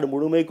விவகாரம் நாடு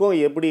முழுமைக்கும்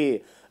எப்படி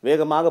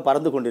வேகமாக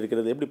பறந்து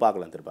கொண்டிருக்கிறது, எப்படி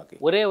பார்க்கலாம்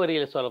திருப்பாக்கி? ஒரே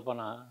வரியில்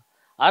சொல்லப்போனால்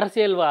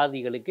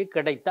அரசியல்வாதிகளுக்கு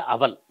கிடைத்த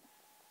அவல்,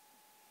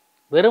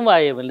 வெறும்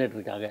வாயை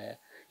வெளியிட்டிருக்காங்க.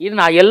 இது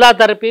நான் எல்லா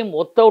தரப்பையும்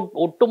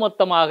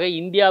ஒட்டுமொத்தமாக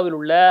இந்தியாவில்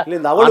உள்ள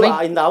இந்த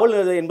அவல்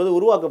என்பது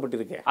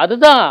உருவாக்கப்பட்டிருக்கேன்.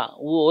 அதுதான்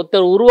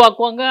ஒருத்தர்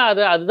உருவாக்குவாங்க,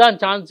 அதுதான்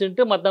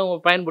சான்ஸ்ன்ட்டு மற்றவங்க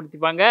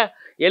பயன்படுத்திப்பாங்க.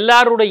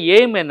 எல்லாரோட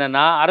எய்ம்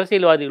என்னன்னா,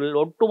 அரசியல்வாதிகள்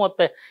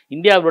ஒட்டுமொத்த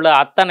இந்தியாவில் உள்ள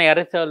அத்தனை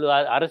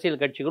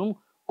அரசியல் கட்சிகளும்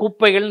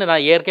குப்பைகள்னு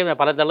நான் ஏற்கனவே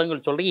பல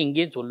தளங்கள் சொல்கிறேன்,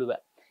 இங்கேயும்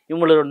சொல்லுவேன்.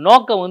 இவங்களோட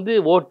நோக்கம் வந்து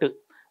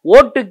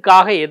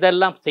ஓட்டுக்காக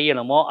எதெல்லாம்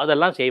செய்யணுமோ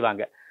அதெல்லாம்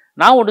செய்வாங்க.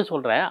 நான் ஒன்று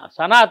சொல்கிறேன்,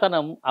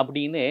 சனாதனம்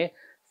அப்படின்னு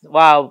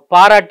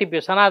பாராட்டி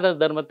சனாதன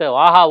தர்மத்தை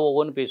வாஹா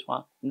ஓன்னு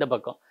பேசுவான் இந்த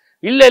பக்கம்,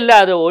 இல்லை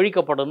அதை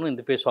ஒழிக்கப்படணும்னு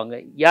இந்த பேசுவாங்க.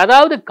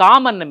 ஏதாவது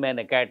காமன்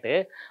மேனை கேட்டு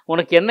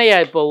உனக்கு என்னையா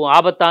இப்போ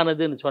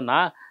ஆபத்தானதுன்னு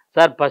சொன்னால்,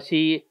 சார்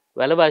பசி,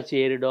 விலைவாசி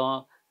ஏறிடும்,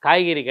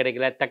 காய்கறி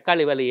கிடைக்கல,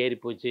 தக்காளி விலை ஏறி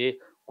போச்சு,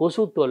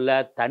 கொசு தொல்லை,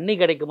 தண்ணி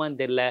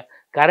கிடைக்குமான்னு தெரியல,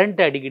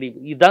 கரண்ட் அடிக்கடி,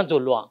 இதுதான்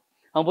சொல்லுவான்.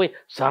 அவன் போய்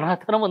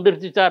சனாதனம்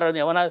வந்துடுச்சு சார்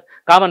எவனா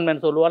காமன்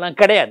மேன் சொல்லுவானா?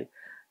 கிடையாது.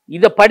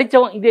 இதை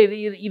படித்தவன்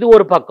இது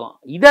ஒரு பக்கம்.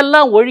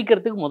 இதெல்லாம்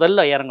ஒழிக்கிறதுக்கு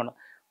முதல்ல இறங்கணும்.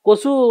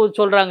 கொசு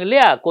சொல்கிறாங்க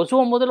இல்லையா,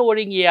 கொசுவை முதல்ல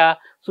ஒழிங்கயா,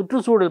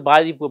 சுற்றுச்சூழல்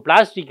பாதிப்பு,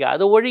 பிளாஸ்டிக்கு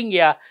அதை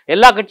ஒழிங்கயா,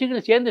 எல்லா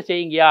கட்சிகளும் சேர்ந்து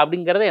செய்யுங்கயா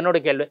அப்படிங்கிறத என்னோட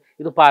கேள்வி.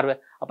 இது பார்வை.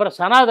 அப்புறம்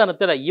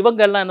சனாதனத்தில்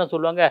இவங்கெல்லாம் என்ன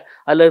சொல்லுவாங்க,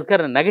 அதில்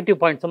இருக்கிற நெகட்டிவ்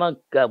பாயிண்ட்ஸ்லாம்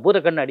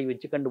பூத கண்ணாடி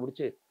வச்சு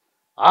கண்டுபிடிச்சி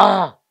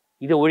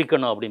இதை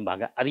ஒழிக்கணும்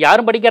அப்படிம்பாங்க. அது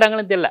யாரும்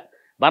படிக்கிறாங்கன்னு தெரியல.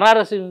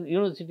 பனாரஸ்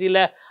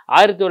யூனிவர்சிட்டியில்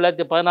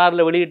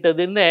 1916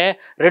 வெளியிட்டதுன்னு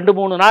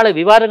 2-3 நாள்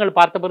விவாதங்கள்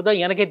பார்த்த பிறகு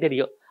தான் எனக்கே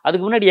தெரியும்.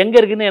 அதுக்கு முன்னாடி எங்கே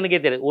இருக்குன்னு எனக்கே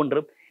தெரியும்.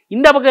 ஒன்று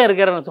இந்த பக்கம்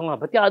இருக்கிறன்னு சொன்ன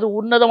பற்றி அது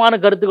உன்னதமான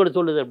கருத்துக்கள்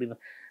சொல்லுது அப்படின்னு.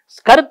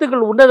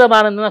 கருத்துக்கள்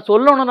உன்னதமானதுன்னா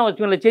சொல்லணும்னு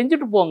வச்சுக்கோங்கள,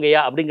 செஞ்சுட்டு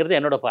போங்கய்யா அப்படிங்கிறது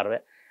என்னோட பார்வை.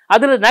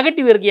 அதில்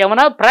நெகட்டிவ் இருக்கு,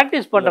 எவனா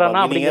ப்ராக்டிஸ்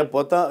பண்ணுறான்னா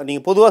அப்படிங்கிற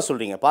நீங்கள் பொதுவாக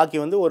சொல்கிறீங்க. பாக்கி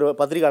வந்து ஒரு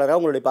பத்திரிகையாளராக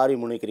உங்களுடைய பார்வை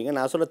முன்வைக்கிறீங்க.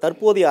 நான் சொல்ல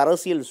தற்போதைய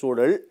அரசியல்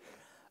சூழல்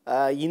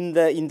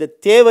இந்த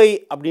தேவை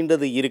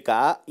அப்படின்றது இருக்கா,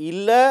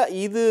 இல்லை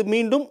இது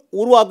மீண்டும்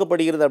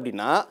உருவாக்கப்படுகிறது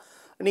அப்படின்னா,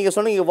 நீங்கள்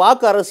சொன்னீங்க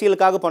வாக்கு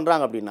அரசியலுக்காக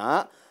பண்ணுறாங்க அப்படின்னா,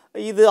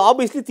 இது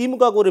ஆப்வியஸ்லி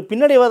திமுகவுக்கு ஒரு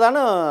பின்னடைவாக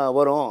தானே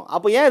வரும்.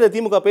 அப்போ ஏன் இதை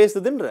திமுக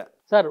பேசுதுன்ற?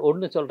 சார்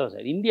ஒன்று சொல்கிறேன்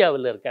சார்,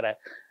 இந்தியாவில் இருக்கிற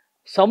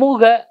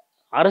சமூக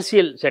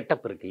அரசியல்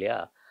செட்டப் இருக்கு இல்லையா,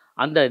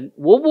 அந்த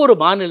ஒவ்வொரு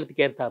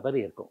மாநிலத்துக்கு ஏற்ற மாதிரி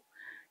இருக்கும்.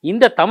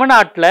 இந்த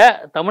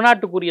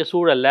தமிழ்நாட்டுக்குரிய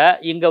சூழலில்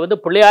இங்கே வந்து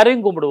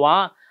பிள்ளையாரையும்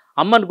கும்பிடுவான்,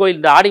 அம்மன் கோயில்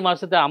இந்த ஆடி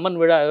மாதத்தை அம்மன்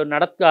விழா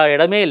நடத்த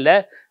இடமே இல்லை,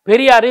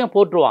 பெரியாரையும்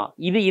போற்றுவான்.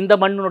 இது இந்த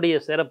மண்ணினுடைய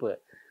சிறப்பு.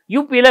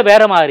 யூபியில்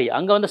வேறு மாதிரி,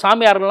 அங்கே வந்து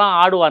சாமியாரெல்லாம்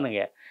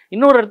ஆடுவானுங்க,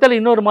 இன்னொரு இடத்துல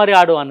இன்னொரு மாதிரி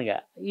ஆடுவானுங்க.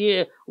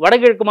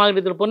 வடகிழக்கு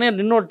மாநிலத்தில் போனால்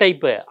இன்னொரு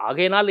டைப்பு.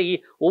 ஆகையினால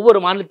ஒவ்வொரு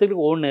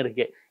மாநிலத்துக்கும் ஒன்று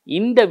இருக்குது.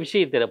 இந்த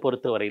விஷயத்தில்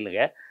பொறுத்த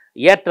வரையிலுங்க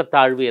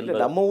ஏற்றத்தாழ்வு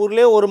என்பது நம்ம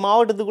ஊர்லேயே ஒரு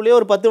மாவட்டத்துக்குள்ளேயே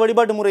ஒரு 10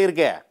 வழிபாட்டு முறை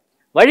இருக்கே.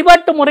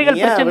 வழிபாட்டு முறைகள்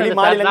பிரச்சனை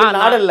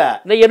நாடல்ல,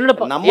 என்னோட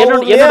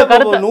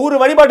கருத்து 100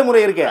 வழிபாட்டு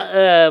முறை இருக்கு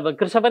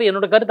கிறிஸ்தவர்.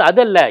 என்னோட கருத்து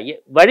அதல்ல,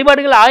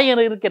 வழிபாடுகள்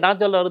 1000 இருக்கு. நான்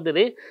சொல்ல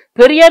வருது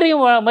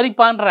பெரியாரையும்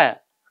மதிப்பான்றேன்.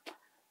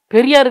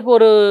 பெரியாருக்கு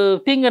ஒரு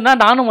தீங்குன்னா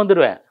நானும்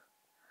வந்துடுவேன்.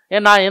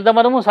 ஏன் நான் எந்த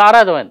மதமும்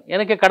சாராதவன்,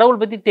 எனக்கு கடவுள்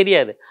பற்றி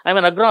தெரியாது. ஐ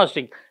மீன்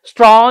அக்னாஸ்டிக்,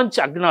 ஸ்ட்ராங்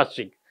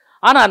அக்னாஸ்டிக்.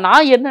 ஆனால்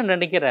நான் என்ன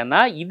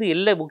நினைக்கிறேன்னா, இது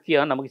இல்லை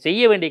முக்கியம், நமக்கு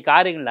செய்ய வேண்டிய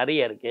காரியங்கள்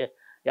நிறைய இருக்குது.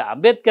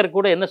 அம்பேத்கர்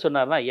கூட என்ன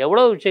சொன்னார்னா,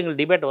 எவ்வளோ விஷயங்கள்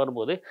டிபேட்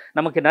வரும்போது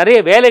நமக்கு நிறைய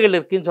வேலைகள்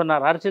இருக்குதுன்னு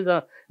சொன்னார்.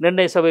 அரசியல்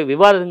நிர்ணய சபை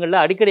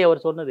விவாதங்களில் அடிக்கடி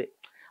அவர் சொன்னது.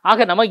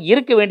 ஆக நமக்கு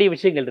இருக்க வேண்டிய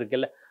விஷயங்கள்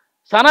இருக்குல்ல.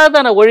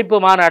 சனாதன ஒழிப்பு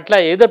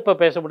மாநாட்டில் எதிர்ப்பை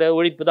பேச முடியாது,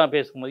 ஒழிப்பு தான்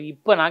பேசும்போது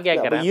இப்போ நான்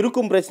கேட்குறேன்,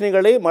 இருக்கும்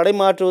பிரச்சனைகளை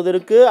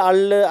மடைமாற்றுவதற்கு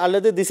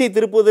அல்லது திசை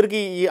திருப்புவதற்கு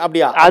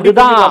அப்படியா?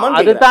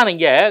 அதுதான்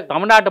நீங்கள்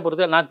தமிழ்நாட்டை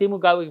பொறுத்த நான்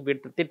திமுகவுக்கு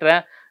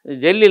திட்டுறேன்,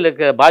 டெல்லியில்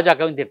இருக்க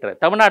பாஜகவும் திட்டுறேன்.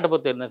 தமிழ்நாட்டை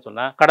பொறுத்த என்ன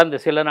சொன்னால், கடந்த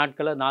சில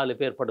நாட்களில் 4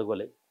 பேர்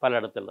படுகொலை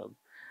பல இடத்துல.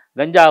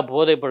 கஞ்சா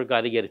போதைப் பொருட்கள்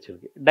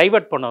அதிகரிச்சிருக்கு,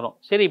 டைவர்ட் பண்ணணும்.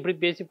 சரி, இப்படி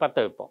பேசி பற்ற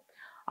வைப்போம்.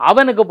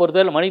 அவனுக்கு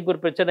பொறுத்தவரை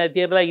மணிப்பூர் பிரச்சனை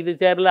தேரல, இது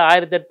தேரல,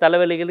 1008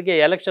 தலைவலிகளுக்கு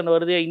எலெக்ஷன்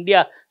வருது,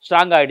 இந்தியா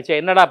ஸ்ட்ராங் ஆகிடுச்சு,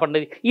 என்னடா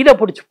பண்ணுறது, இதை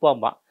பிடிச்சி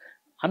போம்பான்.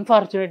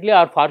 அன்ஃபார்ச்சுனேட்லி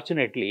ஆர்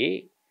ஃபார்ச்சுனேட்லி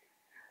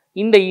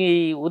இந்த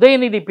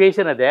உதயநிதி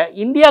பேசினதை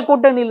இந்தியா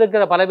கூட்டணியில்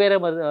இருக்கிற பல பேரை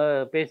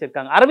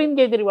பேசியிருக்காங்க. அரவிந்த்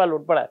கெஜ்ரிவால்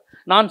உட்பட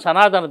நான்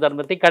சனாதன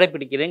தர்மத்தை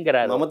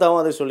கடைபிடிக்கிறேங்கிறார்.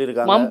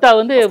 மம்தா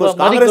வந்து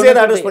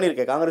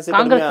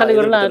காங்கிரஸ்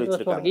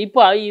தலைவர்கள்.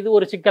 இப்போ இது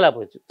ஒரு சிக்கலாக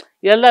போச்சு.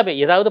 எல்லாமே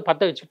ஏதாவது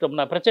பற்ற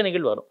வச்சுக்கிட்டோம்னா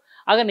பிரச்சனைகள் வரும்.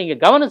 ஆக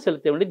நீங்கள் கவனம்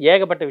செலுத்த வேண்டியது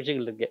ஏகப்பட்ட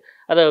விஷயங்கள் இருக்குது.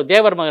 அதை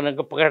தேவர்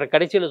மகனுக்கு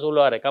கடைசியில்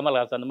சொல்லுவார்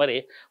கமல்ஹாசன், அந்த மாதிரி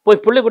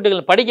போய் பிள்ளை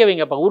குட்டிகள் படிக்க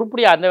வைங்கப்பா,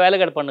 உருப்படியாக அந்த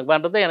வேலைகள்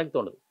பண்ணுவான்றது எனக்கு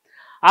தோணுது.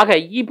 ஆக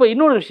இப்போ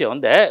இன்னொரு விஷயம்,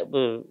 இந்த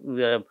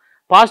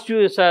பாசிட்டிவ்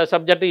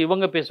சப்ஜெக்ட்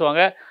இவங்க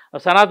பேசுவாங்க,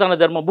 சனாதன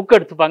தர்மம் புக்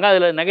எடுத்துப்பாங்க,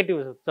 அதில் நெகட்டிவ்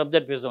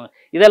சப்ஜெக்ட் பேசுவாங்க.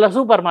 இதெல்லாம்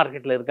சூப்பர்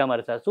மார்க்கெட்டில் இருக்க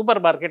மாதிரி சார்.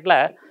 சூப்பர் மார்க்கெட்டில்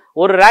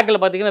ஒரு ரேக்கில்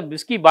பார்த்தீங்கன்னா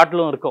பிஸ்கி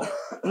பாட்டிலும் இருக்கும்,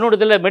 இன்னொரு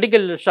இதில்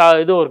மெடிக்கல்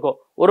இதுவும் இருக்கும்,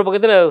 ஒரு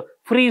பக்கத்தில்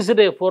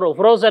ஃப்ரீஸ்டு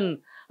ஃப்ரோசன்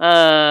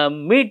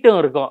மீட்டும்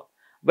இருக்கும்,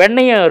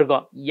 வெண்ணையும்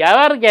இருக்கும்.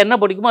 யாருக்கு என்ன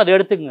பிடிக்குமோ அதை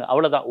எடுத்துக்குங்க,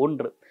 அவ்வளோதான்.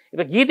 ஒன்று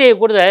இப்போ கீதையை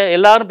கூட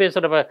எல்லாரும்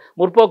பேசுகிற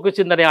முற்போக்கு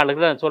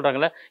சிந்தனையாளர்கள்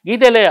சொல்கிறாங்களே,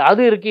 கீதையில்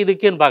அது இருக்குது இது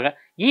இருக்குன்பாங்க.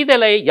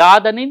 கீதையில்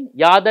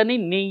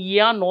யாதனின்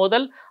நீயான்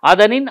நோதல்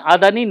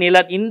அதனின்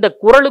நிலன், இந்த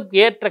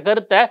குறளுக்கு ஏற்ற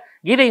கருத்தை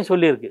கீதையும்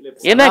சொல்லியிருக்கு.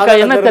 என்ன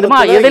தெரியுமா,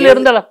 எதில்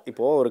இருந்தாலும்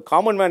இப்போ ஒரு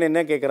காமன் மேன்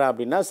என்ன கேட்குறான்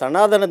அப்படின்னா,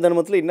 சனாதன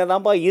தர்மத்தில்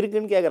என்னதான்ப்பா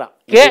இருக்குன்னு கேட்குறான்.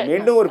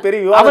 மீண்டும் ஒரு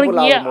பெரிய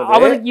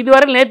அவனுக்கு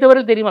இதுவரை நேற்று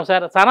வரையில் தெரியுமா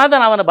சார்,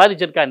 சனாதன அவனை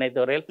பாதிச்சிருக்கா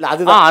நேற்று வரையில்?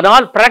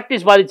 அதனால்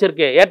பிராக்டிஸ்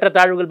பாதிச்சிருக்கு,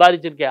 ஏற்றத்தாழ்வுகள்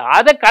பாதிச்சிருக்கு,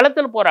 அதை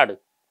களத்தில் போராடு.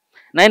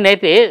 நான்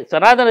நேற்று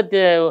சனாதன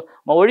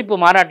ஒழிப்பு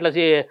மாநாட்டில்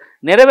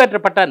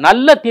நிறைவேற்றப்பட்ட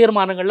நல்ல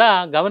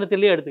தீர்மானங்கள்லாம்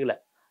கவனத்திலேயே எடுத்துக்கல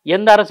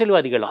எந்த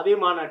அரசியல்வாதிகளும். அதே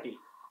மாநாட்டில்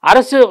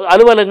அரசு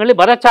அலுவலகங்களில்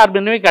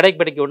மதச்சார்பின்மை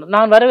கடைபிடிக்க வேண்டும்.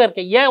 நான்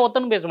வரவேற்க, ஏன்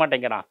ஒத்தனும் பேச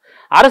மாட்டேங்கிறான்?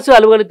 அரசு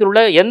அலுவலகத்தில்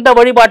உள்ள எந்த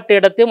வழிபாட்டு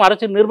இடத்தையும்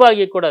அரசு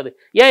நிர்வகிக்கக்கூடாது,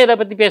 ஏன் இதை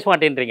பற்றி பேச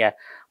மாட்டேன்றீங்க?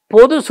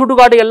 பொது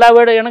சுடுகாடு எல்லா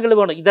இடங்களும்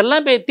வேணும்,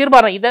 இதெல்லாம்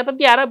தீர்மானம். இதை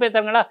பற்றி யாராவது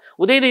பேசுறாங்களா?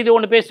 உதயநிதி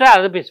ஒன்று பேசுகிறா,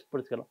 அதை பேசி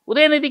பிடிச்சிக்கலாம்.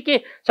 உதயநிதிக்கு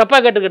சப்பா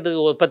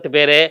கட்டுக்கிறதுக்கு ஒரு 10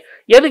 பேர்,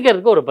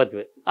 எதுக்கிறதுக்கு ஒரு 10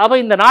 பேர். அப்போ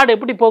இந்த நாடு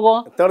எப்படி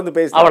போகும்? தொடர்ந்து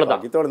பேச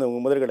அவ்வளோதான். தொடர்ந்து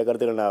முதற்கட்ட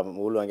கருத்துக்கள் நான்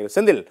உள்வாங்கிறேன்.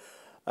 செந்தில்,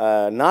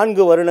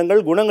 4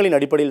 வருடங்கள் குணங்களின்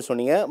அடிப்படையில்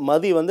சொன்னீங்க.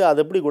 மதி வந்து அது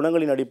எப்படி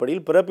குணங்களின்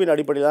அடிப்படையில், பிறப்பின்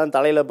அடிப்படையில் தான்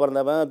தலையில்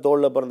பிறந்தவன்,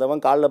 தோளில் பிறந்தவன்,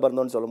 காலில்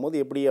பிறந்தவன் சொல்லும்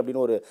போது எப்படி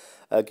அப்படின்னு ஒரு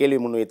கேள்வி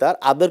முன்வைத்தார்.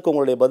 அதற்கு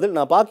உங்களுடைய பதில்,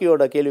 நான்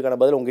பாக்கியோட கேள்விக்கான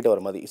பதில் உங்ககிட்ட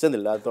வர மதி.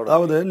 செந்தில்,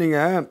 அதாவது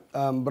நீங்கள்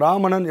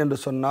பிராமணன் என்று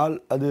சொன்னால்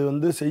அது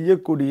வந்து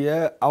செய்யக்கூடிய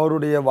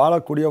அவருடைய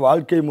வாழக்கூடிய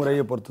வாழ்க்கை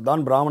முறையை பொறுத்து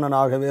தான்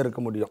பிராமணனாகவே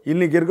இருக்க முடியும்.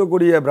 இன்னைக்கு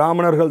இருக்கக்கூடிய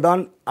பிராமணர்கள்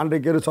தான்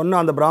அன்றைக்கு சொன்ன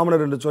அந்த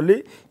பிராமணர் என்று சொல்லி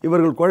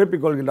இவர்கள்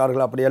குழப்பிக்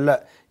கொள்கின்றார்கள். அப்படி அல்ல.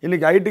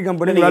 இன்னைக்கு ஐடி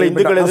கம்பெனி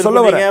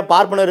சொல்ல வரேன்,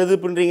 பார்ப்பனர் எது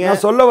பண்றீங்க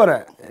சொல்ல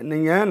வரேன்,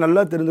 நீங்கள்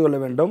நல்லா தெரிந்து கொள்ள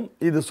வேண்டும்.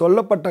 இது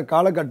சொல்லப்பட்ட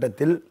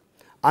காலகட்டத்தில்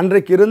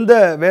அன்றைக்கு இருந்த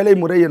வேலை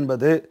முறை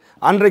என்பது,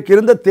 அன்றைக்கு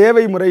இருந்த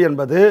தேவை முறை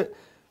என்பது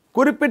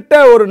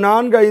குறிப்பிட்ட ஒரு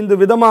 4-5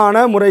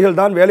 விதமான முறைகள்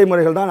தான், வேலை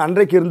முறைகள் தான்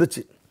அன்றைக்கு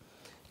இருந்துச்சு.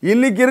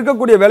 இன்னைக்கு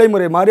இருக்கக்கூடிய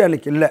வேலைமுறை மாதிரி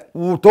அன்னைக்கு இல்லை.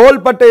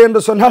 தோள்பட்டை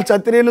என்று சொன்னால்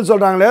சத்திரியன்னு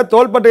சொல்கிறாங்களே,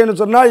 தோள்பட்டை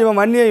என்று சொன்னால் இவன்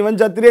வன்னியன்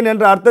இவன் சத்திரியன்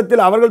என்ற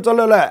அர்த்தத்தில் அவர்கள்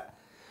சொல்லலை.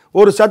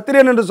 ஒரு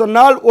சத்திரியன் என்று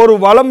சொன்னால் ஒரு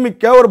வளம்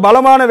மிக்க ஒரு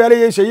பலமான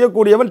வேலையை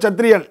செய்யக்கூடியவன்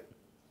சத்திரியன்.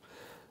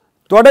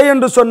 தொடை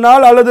என்று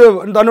சொன்னால் அல்லது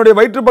தன்னுடைய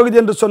வயிற்றுப்பகுதி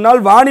என்று சொன்னால்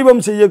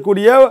வாணிபம்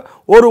செய்யக்கூடிய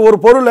ஒரு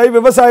பொருளை,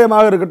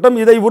 விவசாயமாக இருக்கட்டும்,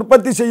 இதை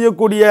உற்பத்தி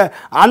செய்யக்கூடிய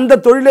அந்த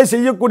தொழிலை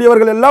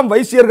செய்யக்கூடியவர்கள் எல்லாம்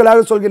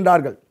வைசியர்களாக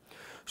சொல்கின்றார்கள்.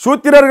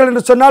 சூத்திரர்கள்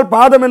என்று சொன்னால்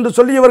பாதம் என்று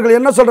சொல்லி இவர்கள்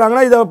என்ன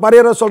சொல்கிறாங்கன்னா, இதை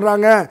பரையற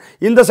சொல்கிறாங்க,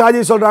 இந்த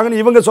சாதியை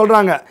சொல்கிறாங்கன்னு இவங்க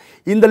சொல்கிறாங்க.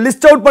 இந்த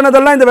லிஸ்ட் அவுட்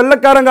பண்ணதெல்லாம் இந்த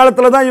வெள்ளைக்காரன்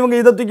காலத்தில் தான் இவங்க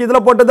இதை தூக்கி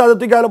இதில் போட்டது, அதை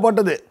தூக்கி அதில்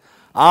போட்டது.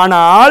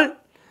 ஆனால்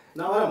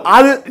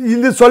அது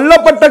இது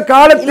சொல்லப்பட்ட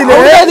காலத்திலே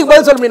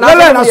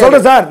நான்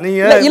சொல்றேன் சார்,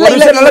 நீங்க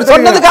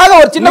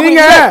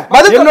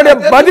என்னுடைய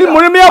பதில்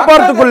முழுமையா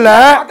போறதுக்குள்ள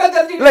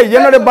இல்ல,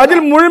 என்னுடைய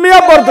பதில் முழுமையா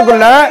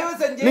போறதுக்குள்ள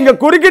நீங்க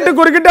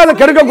குறுக்கிட்டு அதை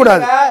கெடுக்க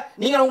கூடாது.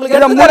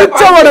 நீங்க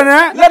முடிச்ச உடனே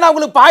நான்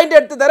உங்களுக்கு பாயிண்ட்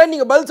எடுத்து தரேன்,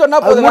 நீங்க பதில்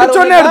சொன்னா முடிச்ச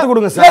உடனே எடுத்து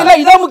கொடுங்க சார். இல்ல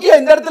இதான்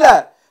முக்கியம் இந்த இடத்துல.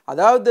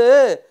 அதாவது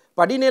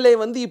படிநிலை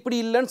வந்து இப்படி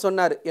இல்லைன்னு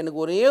சொன்னார். எனக்கு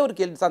ஒரே ஒரு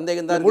கேள்வி,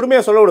 சந்தேகம் தான்.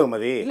 முழுமையாக சொல்ல விடுங்க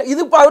மதி. இல்லை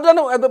இது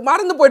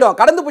மறந்து போயிடும்,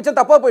 கடந்து போச்சா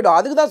தப்பாக போயிடும்.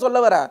 அதுக்கு தான் சொல்ல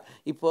வரேன்.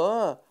 இப்போ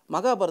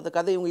மகாபாரத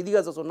கதை இவங்க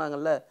இதிகாசம்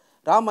சொன்னாங்கல்ல,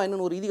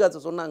 ராமாயணன் ஒரு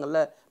இதிகாசம் சொன்னாங்கல்ல,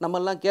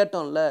 நம்மெல்லாம்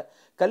கேட்டோம்ல.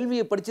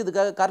 கல்வியை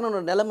படித்ததுக்காக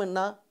கர்ணனோட நிலைமை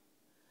என்ன?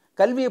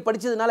 கல்வியை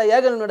படித்ததுனால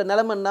ஏகலனோட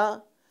நிலைமை என்ன?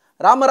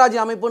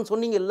 ராமராஜ்ய அமைப்புன்னு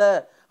சொன்னீங்கல்ல,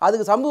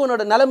 அதுக்கு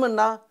சம்புவனோட நிலைமை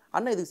என்ன?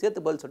 அண்ணா இதுக்கு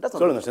சேர்த்து பதில் சொல்லிட்டா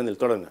சொல்லுங்க செந்தில்,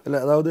 தொடருங்க. இல்லை,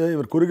 அதாவது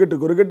இவர்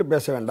குறுக்கிட்டு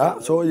பேச வேண்டாம்.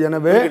 ஸோ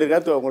எனவே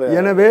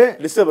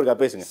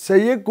பேசுங்க.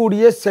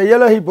 செய்யக்கூடிய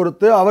செயலை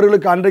பொறுத்து,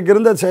 அவர்களுக்கு அன்றைக்கு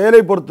இருந்த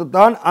செயலை பொறுத்து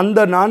தான்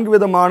அந்த 4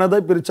 விதமானதை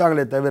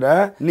பிரிச்சாங்களே தவிர,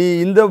 நீ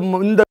இந்த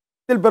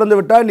பிறந்து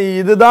விட்டா நீ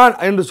இதுதான்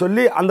என்று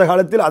சொல்லி அந்த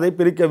காலத்தில் அதை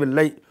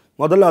பிரிக்கவில்லை.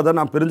 முதல்ல அதை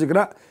நான்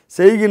பிரிஞ்சுக்கிறேன்.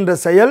 செய்கின்ற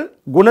செயல்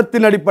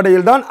குணத்தின்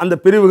அடிப்படையில் தான் அந்த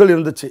பிரிவுகள்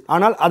இருந்துச்சு.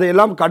 ஆனால்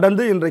அதையெல்லாம்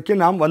கடந்து இன்றைக்கு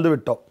நாம்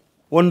வந்துவிட்டோம்.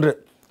 ஒன்று,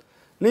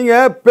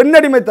 நீங்கள்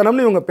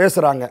பெண்ணடிமைத்தனம்னு இவங்க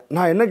பேசுகிறாங்க.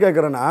 நான் என்ன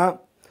கேட்குறேன்னா,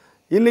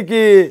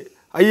 இன்றைக்கி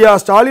ஐயா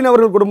ஸ்டாலின்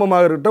அவர்கள்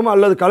குடும்பமாக இருக்கட்டும்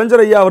அல்லது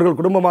கலைஞர் ஐயா அவர்கள்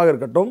குடும்பமாக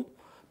இருக்கட்டும்,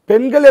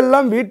 பெண்கள்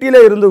எல்லாம்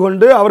வீட்டிலே இருந்து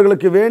கொண்டு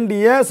அவர்களுக்கு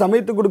வேண்டிய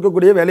சமைத்து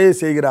கொடுக்கக்கூடிய வேலையை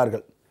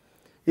செய்கிறார்கள்.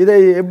 இதை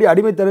எப்படி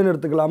அடிமைத்தனம்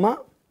எடுத்துக்கலாமா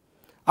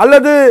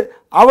அல்லது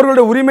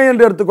அவர்களுடைய உரிமை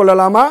என்று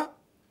எடுத்துக்கொள்ளலாமா?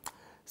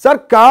 சார்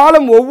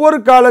காலம் ஒவ்வொரு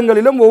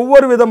காலங்களிலும்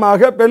ஒவ்வொரு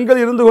விதமாக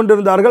பெண்கள் இருந்து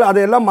கொண்டிருந்தார்கள்.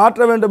 அதையெல்லாம்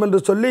மாற்ற வேண்டும்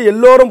என்று சொல்லி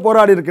எல்லோரும்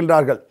போராடி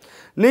இருக்கின்றார்கள்.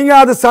 நீங்கள்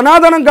அது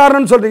சனாதனம்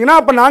காரணம் சொல்றீங்கன்னா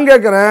அப்போ நான்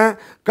கேட்குறேன்,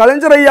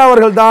 கலைஞர் ஐயா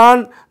அவர்கள் தான்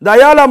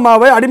தயாள்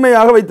அம்மாவை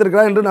அடிமையாக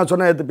வைத்திருக்கிறார் என்று நான்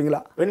சொன்ன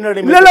ஏற்றுப்பீங்களா?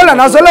 இல்ல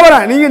நான் சொல்ல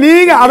வரேன்,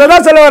 நீங்க அதை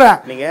தான் சொல்ல வரேன்.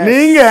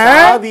 நீங்க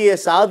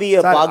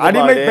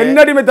அடிமை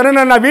பெண்ணடிமை தர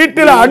நான்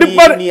வீட்டில்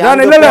அடுப்பர்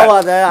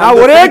நான்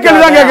ஒரே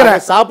கேள்வி தான் கேட்கிறேன்.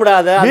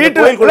 சாப்பிடாத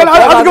வீட்டில்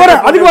அதுக்கு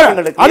வரேன் அதுக்கு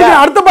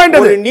அடுத்த பாயிண்ட்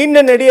அது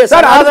நீண்ட நெடிய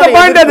சார் அடுத்த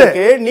பாயிண்ட் அது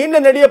நீண்ட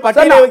நெடிய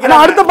பட்டியலை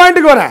அடுத்த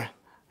பாயிண்ட்டுக்கு வரேன்.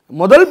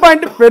 முதல்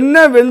பாயிண்ட்,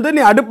 பெண்ணை வந்து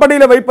நீ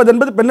அடிப்படையில் வைப்பது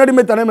என்பது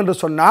பெண்ணடிமைத்தனம் என்று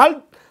சொன்னால்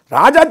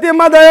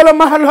ராஜாத்தியம்மா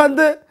தயாளம்மா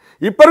வந்து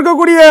இப்ப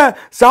இருக்கக்கூடிய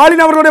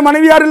ஸ்டாலின் அவர்களுடைய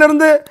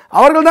மனைவியாரிலிருந்து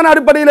அவர்கள் தான்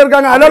அடிப்படையில்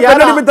இருக்காங்க. அதாவது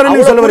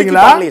பெண்ணடிமைத்தனம் சொல்ல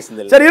வரீங்களா?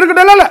 சரி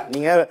இருக்கட்டும்.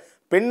 நீங்க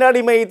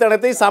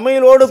பெண்ணடிமைத்தனத்தை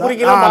சமையலோடு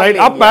குறிக்கலாம்.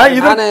 அப்ப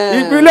இது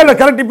இல்ல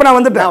கரெக்ட். இப்ப நான்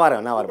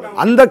வந்துட்டேன்.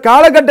 அந்த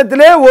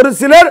காலகட்டத்திலே ஒரு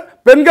சிலர்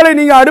பெண்களை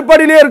நீங்க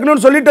அடிப்படையிலே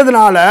இருக்கணும்னு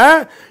சொல்லிட்டதுனால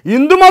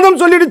இந்து மதம்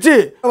சொல்லிடுச்சு.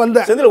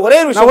 ஒரே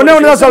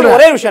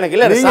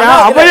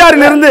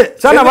அவையாரிலிருந்து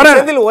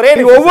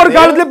ஒவ்வொரு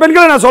காலத்திலும்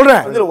பெண்களை நான்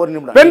சொல்றேன்,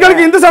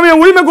 பெண்களுக்கு இந்து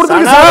சமயம் உரிமை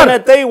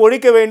கொடுத்து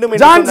ஒழிக்க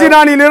வேண்டும். ஜான்சி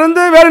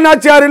ராணியிலிருந்து வேலு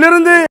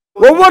நாச்சியாரிலிருந்து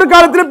ஒவ்வொரு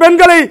காலத்திலும்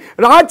பெண்களை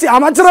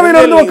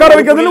அமைச்சரவையிலிருந்து உட்கார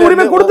வைக்கிறது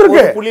உரிமை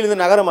கொடுத்திருக்கு.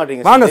 புள்ளியிலிருந்து நகர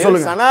மாட்டீங்க. வாங்க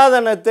சொல்லுங்க.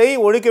 சனாதனத்தை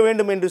ஒழிக்க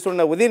வேண்டும் என்று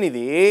சொன்ன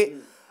உதயநிதி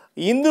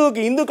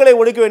இந்துக்களை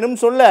ஒழிக்க வேண்டும்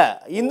சொல்ல,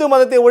 இந்து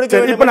மதத்தை ஒழிக்க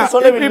வேண்டும்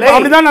சொல்லவில்லை.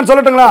 அப்படிதான் நான்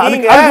சொல்லட்டுங்களா?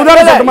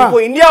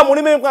 இப்போ இந்தியா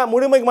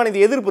முழுமைக்குமான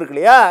இந்த எதிர்ப்பு இருக்கு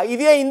இல்லையா,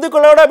 இதே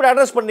இந்துக்களோட இப்படி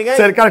அட்ரஸ் பண்றீங்க.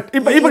 சரி கரெக்ட்.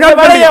 இப்ப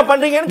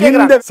பண்றீங்கன்னு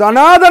கேக்குறேன்.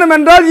 சனாதனம்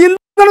என்றால்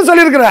இந்து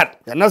சொல்லி இருக்கிறார்.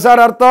 என்ன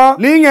சார் அர்த்தம்?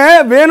 நீங்க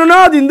வேணும்னா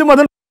அது இந்து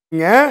மதம்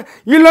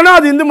இல்லைன்னா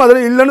அது இந்து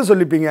மதம் இல்லைன்னு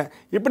சொல்லிப்பீங்க.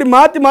 இப்படி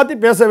மாத்தி மாத்தி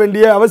பேச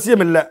வேண்டிய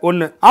அவசியம் இல்லை.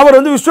 ஒண்ணு, அவர்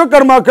வந்து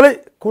விஸ்வகர்மாக்களை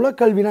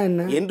குலக்கல்வினா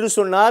என்ன என்று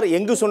சொன்னார்,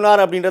 எங்கு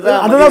சொன்னார் அப்படின்றத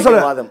அதுதான்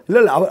சொல்ல. இல்ல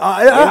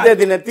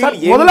தினத்தில்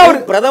முதல்ல அவர்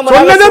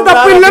சொன்னதே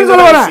தப்பு இல்லைன்னு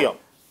சொல்ல வரேன்.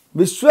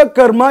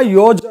 விஸ்வகர்மா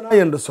யோஜனா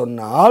என்று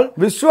சொன்னால்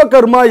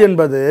விஸ்வகர்மா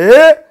என்பது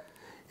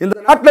இந்த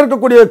நாட்டில்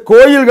இருக்கக்கூடிய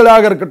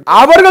கோயில்களாக இருக்கட்டும்,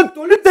 அவர்கள்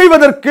தொழில்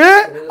செய்வதற்கு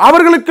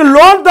அவர்களுக்கு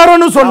லோன்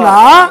தரணும்னு சொன்னா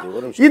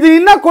இது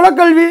என்ன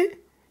குலக்கல்வி,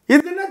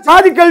 இது என்ன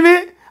ஜாதி கல்வி?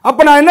 அப்ப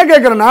நான் என்ன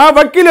கேட்கிறேன்னா,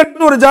 வக்கீல்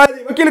என்பது ஒரு ஜாதி,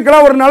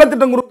 வக்கீலுக்கெல்லாம் ஒரு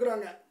நலத்திட்டம்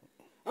கொடுக்குறாங்க.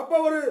 அப்ப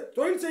ஒரு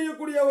தொழில்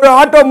செய்யக்கூடிய ஒரு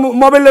ஆட்டோ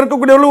மொபைல்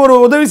இருக்கக்கூடியவர்கள் ஒரு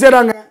உதவி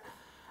செய்யறாங்க.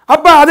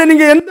 அப்ப அதை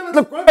நீங்க எந்த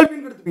விதத்துல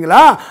குலக்கல்வின்னு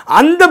எடுத்துப்பீங்களா?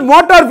 அந்த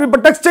மோட்டார்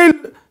இப்ப டெக்ஸ்டைல்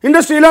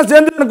இண்டஸ்ட்ரி எல்லாம்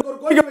சேர்ந்து எனக்கு ஒரு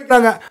கோரிக்கை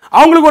வைக்கிறாங்க,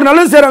 அவங்களுக்கு ஒரு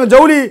நல்லது செய்யறாங்க,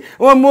 ஜவுளி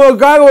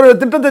ஒரு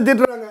திட்டத்தை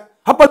தீட்டுறாங்க.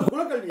 அப்ப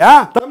குலக்கல்வியா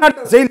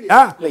தமிழ்நாட்டு செய்தியா?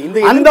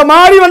 அந்த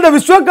மாதிரி வந்த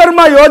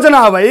விஸ்வகர்மா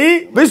யோஜனாவை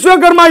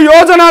விஸ்வகர்மா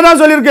யோஜனா தான்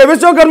சொல்லியிருக்கு.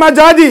 விஸ்வகர்மா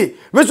ஜாதி,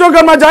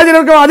 விஸ்வகர்மா ஜாதியில்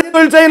இருக்க அதே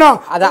தொழில் செய்யணும்.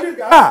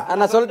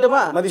 நான்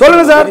சொல்லட்டுமா?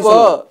 சொல்லுங்க சார். இப்போ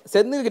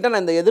செந்தில் கிட்ட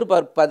நான் இந்த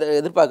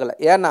எதிர்பார்க்கல.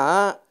 ஏன்னா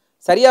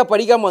சரியா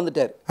படிக்காம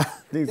வந்துட்டாரு.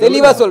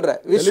 தெளிவா சொல்றேன்.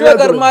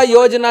 விஸ்வகர்மா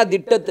யோஜனா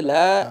திட்டத்துல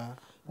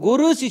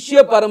குரு சிஷ்ய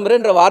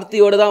பரம்பரைன்ற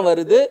வார்த்தையோட தான்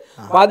வருது.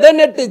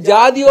 18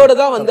 ஜாதியோட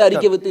தான் வந்து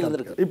அறிக்கை வித்து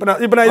இருந்திருக்கு.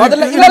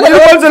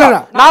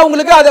 நான்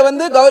உங்களுக்கு அதை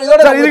வந்து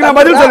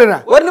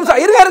ஒரு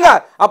நிமிஷம் இருங்க.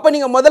 அப்ப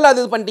நீங்க முதல்ல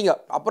அது பண்ணிட்டீங்க.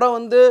 அப்புறம்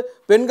வந்து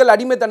பெண்கள்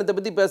அடிமைத்தனத்தை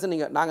பத்தி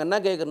பேசுனீங்க. நாங்க என்ன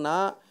கேக்குறோம்னா,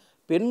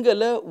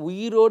 பெண்களை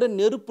உயிரோட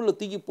நெருப்புல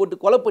தூக்கி போட்டு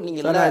கொலை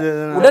பண்ணீங்கல்ல,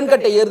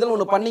 உடன்கட்டை ஏறுதல்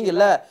ஒண்ணு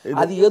பண்ணீங்கல்ல,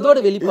 அது எதோட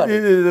வெளிப்பாடு?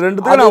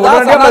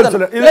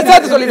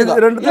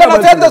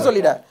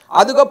 சொல்லிட.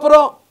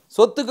 அதுக்கப்புறம்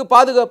சொத்துக்கு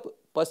பாதுகாப்பு.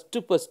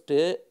 ஃபஸ்ட்டு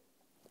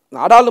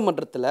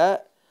நாடாளுமன்றத்தில்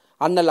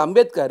அண்ணல்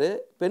அம்பேத்கர்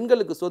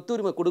பெண்களுக்கு சொத்து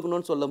உரிமை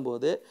கொடுக்கணும்னு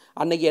சொல்லும்போது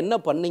அன்னைக்கு என்ன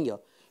பண்ணீங்க?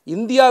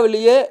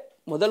 இந்தியாவிலேயே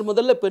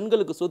முதல்ல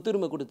பெண்களுக்கு சொத்து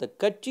உரிமை கொடுத்த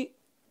கட்சி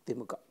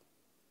திமுக.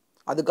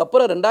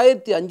 அதுக்கப்புறம்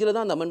 2005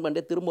 தான் அந்த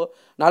அமெண்ட்மெண்ட்டே திரும்ப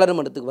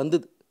நாடாளுமன்றத்துக்கு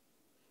வந்தது.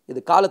 இது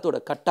காலத்தோட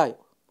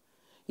கட்டாயம்.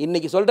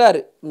 இன்னைக்கு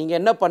சொல்கிறாரு நீங்கள்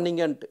என்ன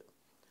பண்ணீங்கன்ட்டு.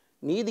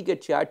 நீதி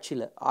கட்சி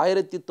ஆட்சியில்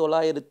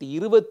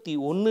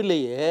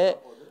 1921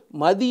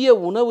 மதிய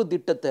உணவு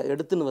திட்டத்தை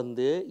எடுத்துன்னு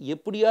வந்து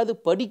எப்படியாவது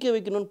படிக்க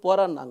வைக்கணும்னு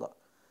போராடினாங்க.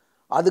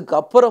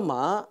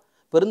 அதுக்கப்புறமா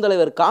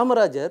பெருந்தலைவர்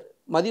காமராஜர்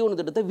மதிய உணவு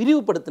திட்டத்தை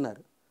விரிவுபடுத்தினார்.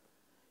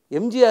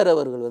 எம்ஜிஆர்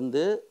அவர்கள்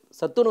வந்து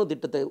சத்துணவு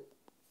திட்டத்தை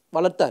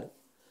வளர்த்தார்.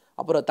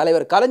 அப்புறம்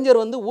தலைவர்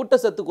கலைஞர் வந்து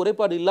ஊட்டச்சத்து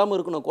குறைபாடு இல்லாமல்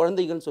இருக்கணும்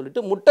குழந்தைகள்னு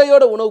சொல்லிட்டு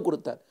முட்டையோட உணவு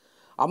கொடுத்தார்.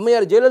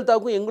 அம்மையார்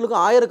ஜெயலலிதாவுக்கும்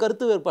எங்களுக்கும் 1000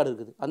 கருத்து வேறுபாடு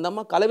இருக்குது. அந்த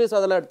அம்மா கலவை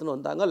சாதெல்லாம் எடுத்துன்னு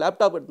வந்தாங்க,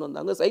 லேப்டாப் எடுத்துன்னு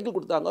வந்தாங்க, சைக்கிள்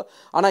கொடுத்தாங்க.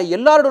 ஆனால்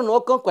எல்லாரோட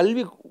நோக்கம்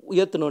கல்வி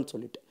உயர்த்தணும்னு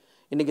சொல்லிட்டு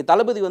இன்றைக்கி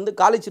தளபதி வந்து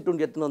காலை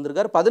சிற்றுண்டி எடுத்துன்னு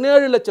வந்திருக்காரு.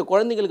 17 லட்சம்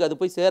குழந்தைங்களுக்கு அது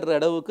போய் சேர்ற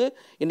அளவுக்கு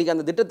இன்றைக்கி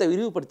அந்த திட்டத்தை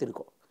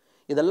விரிவுபடுத்தியிருக்கோம்.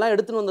 இதெல்லாம்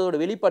எடுத்துன்னு வந்ததோட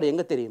வெளிப்பாடு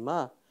எங்கே தெரியுமா?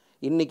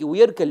 இன்றைக்கி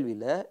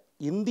உயர்கல்வியில்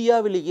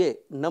இந்தியாவிலேயே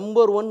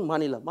நம்பர் 1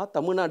 மாநிலமாக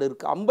தமிழ்நாடு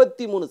இருக்குது.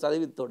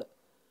 53%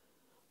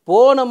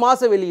 போன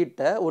மாதம்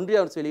வெளியிட்ட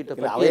ஒன்றிய அரசு வெளியிட்ட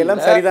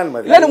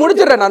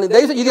முடிச்சிடறேன் நான்.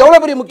 இது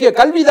எவ்வளவு பெரிய முக்கிய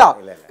கல்விதான்.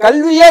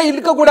 கல்வியே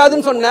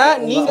இருக்கக்கூடாதுன்னு சொன்ன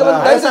நீங்க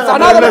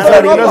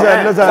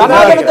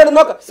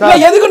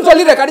எதுக்குன்னு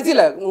சொல்லிடுற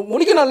கடைசியில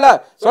முடிக்கணும்ல,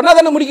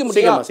 சொன்னாதானே முடிக்க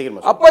முடியும்.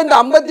 அப்ப இந்த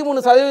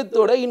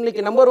 53%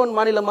 இன்னைக்கு நம்பர் 1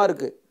 மாநிலமா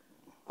இருக்கு.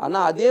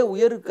 ஆனா அதே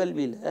உயர்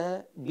கல்வியில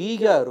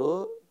பீகாரோ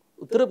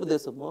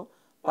உத்தரப்பிரதேசமோ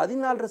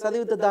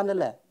 14%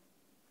 தானல.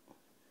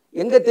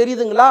 எங்க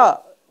தெரியுதுங்களா?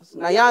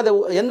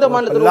 எந்த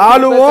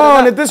லாலுவும்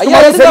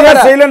நிதிஷ்குமாரும் சரியா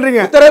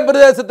செய்யலன்றீங்க.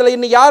 உத்தரப்பிரதேசத்துல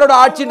இன்னும் யாரோட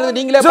ஆட்சின்றது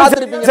நீங்களே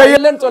பார்த்திருப்பீங்க.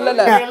 இல்லன்னு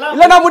சொல்லல.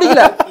 இல்ல நான்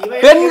முடிக்கல.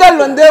 பெண்கள்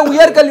வந்து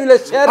உயர்கல்வியில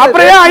சேர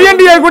அப்புறம் ஏன்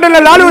ஐஎன்டிஏ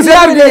கூட்டல லாலுவும்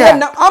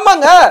சேர்றீங்க?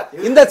 ஆமாங்க.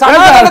 இந்த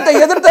சனாதனத்தை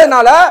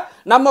எதிர்த்ததனால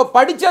நம்ம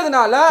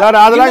படிச்சதுனால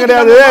அதெல்லாம்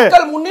கிடையாது.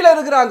 மக்கள் முன்னில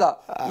இருக்கிறாங்க.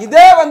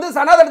 இதே வந்து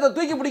சனாதனத்தை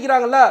தூக்கி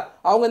பிடிக்கிறாங்கல்ல,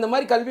 அவங்க இந்த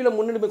மாதிரி கல்வியில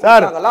முன்னுரிமை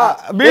கொடுக்கறாங்களா?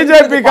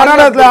 பிஜேபி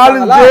கர்நாடகத்துல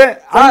ஆளுச்சு,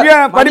 அங்க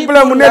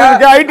படிப்புல முன்னேறி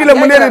இருக்கு, ஐடில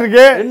முன்னேறி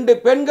இருக்கு. ரெண்டு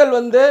பெண்கள்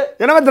வந்து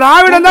ஏன்னா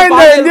திராவிடம் தான்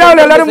இந்த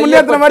இந்தியாவுல எல்லாரும்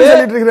முன்னேற்ற மாதிரி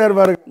சொல்லிட்டு இருக்காரு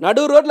பாருங்க.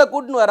 நடு ரோட்ல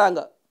கூட்டின்னு வராங்க.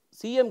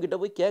 சிஎம் கிட்ட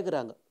போய்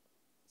கேக்குறாங்க.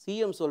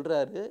 சிஎம்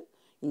சொல்றாரு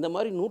இந்த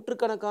மாதிரி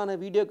நூற்றுக்கணக்கான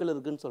வீடியோக்கள்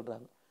இருக்குன்னு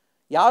சொல்றாங்க.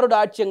 யாரோட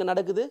ஆட்சி அங்க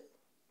நடக்குது?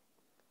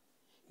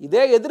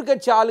 இதே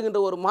எதிர்க்கட்சி ஆளுகின்ற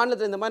ஒரு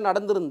மாநிலத்தில் இந்த மாதிரி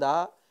நடந்திருந்தா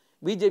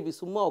பிஜேபி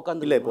சும்மா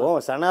உட்கார்ந்து இல்லை. இப்போ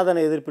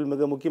சனாதன எதிர்ப்பில்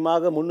மிக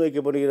முக்கியமாக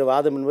முன்வைக்கப்படுகிற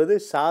வாதம் என்பது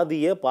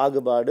சாதிய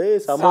பாகுபாடு,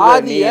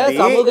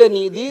 சமூக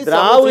நீதி,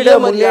 திராவிட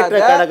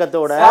முன்னேற்ற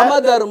கழகத்தோட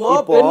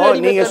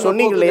நீங்க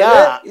சொன்னீங்க இல்லையா,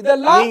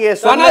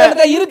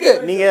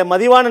 நீங்க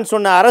மதிவாணன்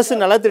சொன்ன அரசு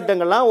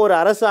நலத்திட்டங்கள்லாம் ஒரு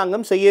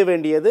அரசாங்கம் செய்ய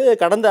வேண்டியது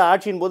கடந்த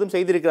ஆட்சியின் போதும்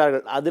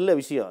செய்திருக்கிறார்கள். அதுல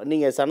விஷயம்.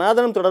 நீங்க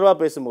சனாதனம் தொடர்பாக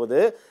பேசும்போது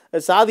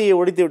சாதியை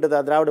ஒழித்து விட்டதா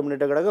திராவிட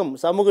முன்னேற்ற கழகம்,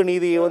 சமூக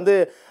நீதியை வந்து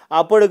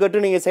அப்படு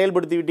கட்டு நீங்க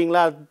செயல்படுத்தி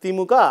விட்டீங்களா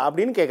திமுக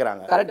அப்படின்னு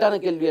கேட்குறாங்க. கரெக்டான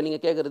கேள்வியை நீங்க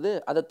கேட்கறது.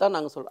 அதைத்தான்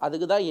நாங்கள் சொல்றோம்.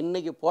 அதுக்கு தான்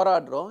இன்னைக்கு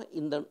போராடுறோம்.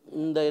 இந்த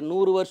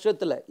 100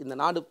 வருஷத்துல இந்த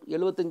நாடு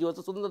 75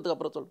 வருஷம் சுதந்திரத்துக்கு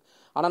அப்புறம் சொல்றோம்.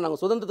 ஆனால்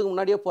நாங்கள் சுதந்திரத்துக்கு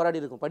முன்னாடியே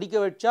போராடி இருக்கோம். படிக்க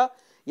வச்சா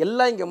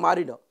எல்லாம் இங்கே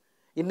மாறிடும்.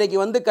 இன்னைக்கு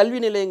வந்து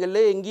கல்வி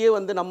நிலையங்கள்ல எங்கேயே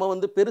வந்து நம்ம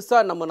வந்து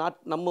பெருசாக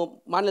நம்ம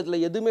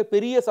மாநிலத்தில் எதுவுமே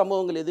பெரிய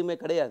சம்பவங்கள் எதுவுமே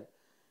கிடையாது.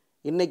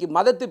 இன்னைக்கு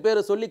மதத்து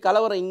பேரை சொல்லி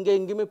கலவரம் இங்கே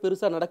எங்கேயுமே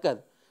பெருசாக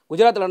நடக்காது.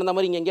 குஜராத்தில் நடந்த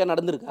மாதிரி இங்கே எங்கேயா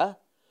நடந்திருக்கா?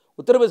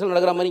 உத்தரப்பிரதேசம்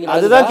நடக்கிற மாதிரி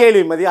அதுதான் கேள்வி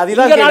மதி.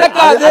 அதுதான்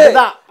நடக்காது.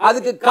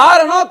 அதுக்கு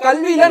காரணம்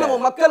கல்வியில நம்ம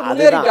மக்கள்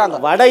முன்னேறிட்டாங்க.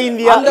 வட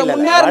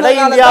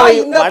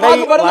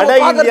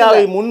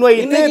இந்தியாவை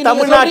முன்வைத்து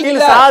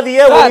தமிழ்நாட்டில்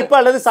சாதிய ஒழிப்பு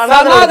அல்லது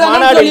சனாதன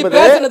மாநாடு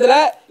பேசுனதுல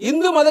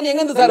இந்து மதம்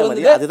எங்க இருந்து சார்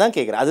வந்தது? அதுதான்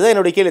கேக்குறேன். அதுதான்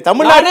என்னோட கேள்வி.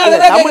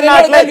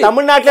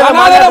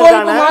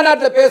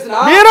 தமிழ்நாட்டுல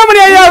பேசினா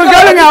வீரமணி ஐயா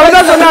கேளுங்க,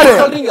 அவர்தான் சொன்னாரு.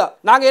 சொல்றீங்க.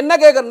 நாங்க என்ன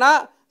கேக்குறோம்னா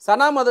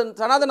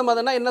சனாதன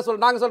மதம்னா என்ன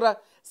சொல்ற? நாங்க சொல்ற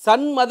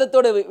சன்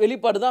மதத்தோட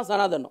வெளிப்பாடு தான்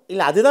சனாதனம்.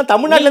 இல்ல அதுதான்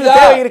தமிழ்நாட்டுல இந்த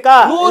தேவை இருக்கா?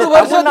 100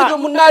 வருஷத்துக்கு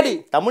முன்னாடி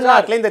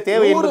தமிழ்நாட்டுல இந்த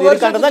தேவை என்பது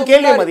இருக்கான்றதான்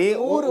கேள்வி மதி.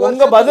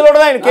 உங்க பதிலோட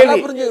தான் எனக்கு கேள்வி.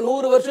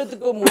 100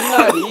 வருஷத்துக்கு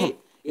முன்னாடி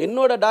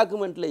என்னோட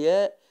டாக்குமெண்ட்லயே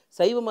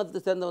சைவ மதத்தை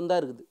சேர்ந்தவன்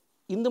தான் இருக்குது.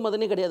 இந்து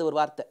மதமே கிடையாது ஒரு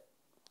வார்த்தை.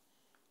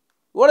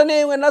 உடனே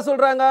இவங்க என்ன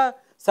சொல்றாங்க?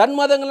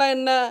 சன்மதங்கள்லாம்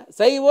என்ன?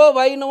 சைவம்,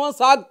 வைணவம்,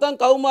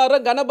 சாக்தம்,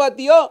 கௌமாரம்,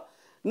 கணபாத்தியம்,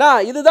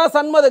 இதுதான்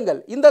சன்மதங்கள்.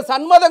 இந்த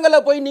சன்மதங்களை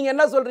போய் நீங்க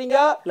என்ன சொல்றீங்க?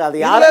 அது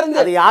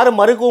யாரும்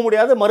மறுக்கவும்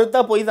முடியாது.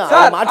 மறுத்தா போய் தான்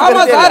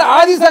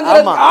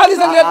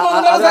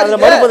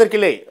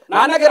மறுப்பதற்கில்லை.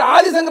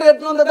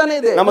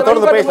 நம்ம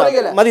தொடர்ந்து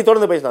பேசலாம் மதி,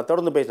 தொடர்ந்து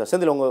பேசலாம்.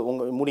 செந்தில்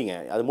உங்க முடிங்க,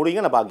 அது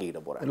முடிங்க, நான்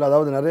பாக்கிக்கிட்ட போறேன். இல்ல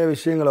அதாவது நிறைய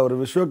விஷயங்கள் அவர்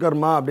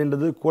விஸ்வகர்மா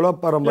அப்படின்றது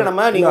குலப்பரம்பரை.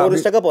 நம்ம நீங்க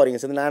ஒரு ஸ்டெப்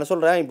போறீங்க செந்தில். நான்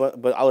சொல்றேன்,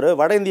 இப்போ அவர்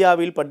வட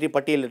இந்தியாவில்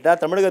பட்டியலிட்ட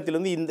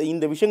தமிழகத்திலிருந்து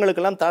இந்த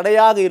விஷயங்களுக்கெல்லாம்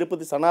தடையாக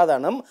இருப்பது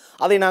சனாதனம்.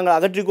 அதை நாங்கள்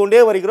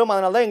அகற்றிக்கொண்டே வருகிறோம்.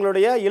 அதனால தான்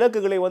எங்களுடைய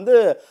இலக்குகள் வந்து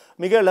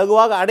மிக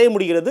லகுவாக அடைய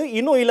முடிகிறது.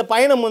 இன்னும் இல்ல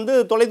பயணம் வந்து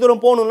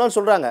தொலைதூரம் போகணும்னு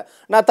சொல்றாங்க.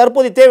 நான்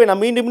தற்போது தேவை,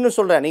 நான் மீண்டும்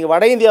சொல்றேன், நீங்க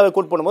வட இந்தியாவை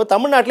கூட்டு பண்ணும்போது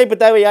தமிழ்நாட்டில் இப்ப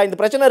தேவையா இந்த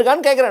பிரச்சனை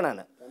இருக்கான்னு கேட்கிறேன்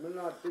நான்.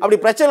 அப்படி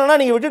பிரச்சனைனா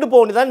நீங்க விட்டுட்டு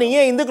போக வேண்டியதான். நீங்க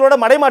இந்துக்களோட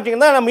மடைமாற்றீங்க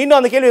தான் நான் மீண்டும்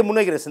அந்த கேள்வியை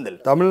முன்வைக்கிறேன் செந்தில்.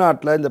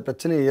 தமிழ்நாட்டில் இந்த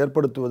பிரச்சனையை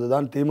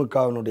ஏற்படுத்துவதுதான்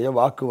திமுகவினுடைய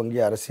வாக்கு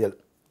வங்கி அரசியல்.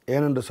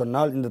 ஏனென்று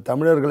சொன்னால் இந்த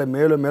தமிழர்களை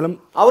மேலும் மேலும்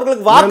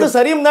அவர்களுக்கு வாக்கு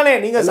சரியும் தானே.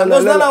 நீங்க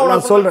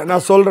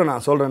நான் சொல்றேன்.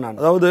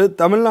 அதாவது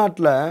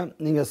தமிழ்நாட்டில்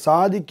நீங்க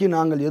சாதிக்கு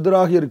நாங்கள்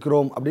எதிராக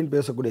இருக்கிறோம் அப்படின்னு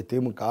பேசக்கூடிய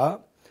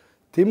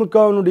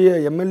திமுகவினுடைய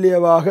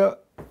எம்எல்ஏவாக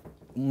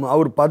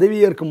அவர் பதவி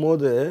ஏற்கும்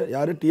போது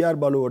யாரு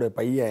டிஆர் பாலுவோட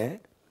பையன்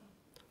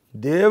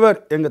தேவர்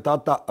எங்க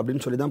தாத்தா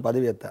அப்படின்னு சொல்லி தான்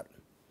பதவி ஏற்றார்.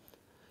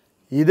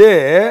 இதே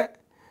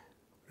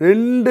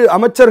 2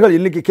 அமைச்சர்கள்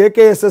இன்னைக்கு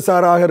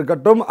KKSSR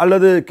இருக்கட்டும்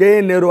அல்லது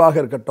KN நேருவாக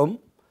இருக்கட்டும்,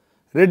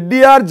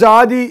 ரெட்டியார்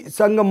ஜாதி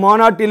சங்க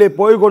மாநாட்டிலே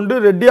போய் கொண்டு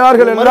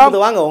ரெட்டியார்கள் எல்லாம்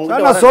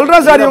நான்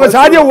சொல்றேன் சார், இவங்க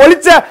சாதியை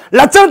ஒழிச்ச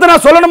லட்சணத்தை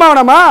நான் சொல்லணுமா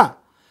வேணாமா?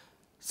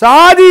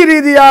 சாதி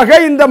ரீதியாக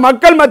இந்த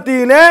மக்கள்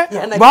மத்தியிலே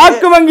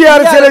வாக்கு வங்கி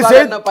அரசியலை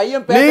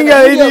நீங்க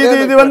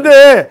இது வந்து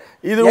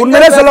இது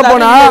உண்மையிலே சொல்ல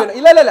போனா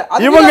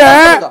இவங்க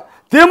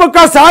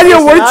திமுக சாதியை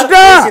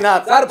ஒழிச்சுட்டோம்,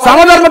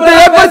 சமதர்மத்தை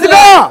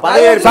ஏற்படுத்திட்டோம்,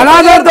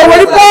 சனாதனத்தை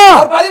ஒழிப்போம்.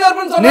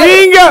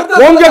 நீங்க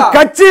உங்க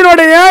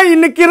கட்சியினுடைய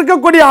இன்னைக்கு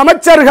இருக்கக்கூடிய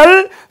அமைச்சர்கள்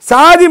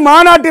சாதி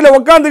மாநாட்டில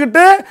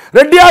உட்கார்ந்துகிட்டு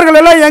ரெட்டியார்கள்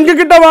எல்லாம் எங்க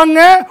கிட்ட வாங்க,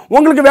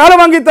 உங்களுக்கு வேலை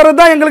வாங்கி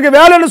தரதுதான் எங்களுக்கு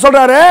வேலைன்னு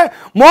சொல்றாரு.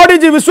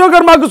 மோடிஜி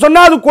விஸ்வகர்மாக்கு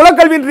சொன்னா அது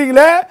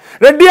குலக்கல்வின்றீங்களே.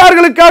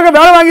 ரெட்டியார்களுக்காக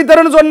வேலை வாங்கி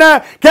தரேன்னு சொன்ன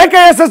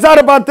KKSSR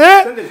பார்த்து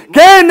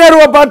KN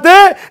நேருவை பார்த்து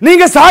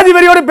நீங்க சாதி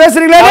வெறியோட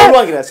பேசுறீங்களே.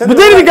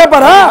 உதயநிதி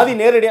கேட்பாரா?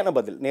 நேரடியான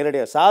பதில்.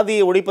 நேரடியா சாதியை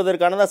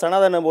ஒழிப்பதற்கான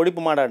சனாதன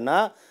ஒழிப்பு மாநாடுனா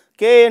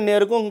KN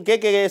நேருக்கும்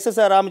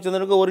KKSSR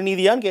ராமச்சந்திரனுக்கும் ஒரு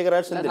நீதியான்னு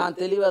கேக்குறாரு. நான்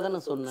தெளிவா தானே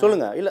சொன்னேன்.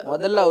 சொல்லுங்க. இல்ல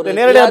முதல்ல ஒரு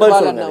நேரடியா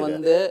பதில்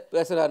வந்து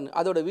பேசுறாரு.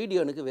 அதோட வீடியோ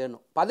எனக்கு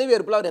வேணும். பதவி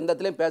ஏற்புல அவர் எந்த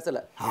இடத்துலயும் பேசல.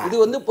 இது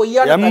வந்து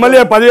பொய்யான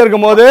எம்எல்ஏ பதவி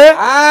ஏற்கும் போது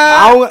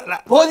அவங்க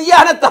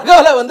பொய்யான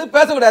தகவலை வந்து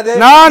பேசக்கூடாது.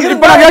 நான்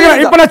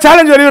இப்ப நான்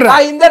சேலஞ்ச்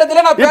வெளியிடுறேன். இந்த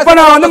இடத்துல நான் இப்ப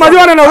நான் வந்து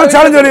மதிவாணன் அவர்கள்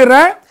சேலஞ்ச்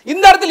வெளியிடுறேன்.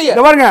 இந்த இடத்துலயே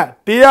இங்க பாருங்க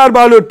டிஆர்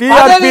பாலு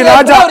டிஆர்பி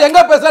ராஜா அவர்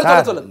எங்க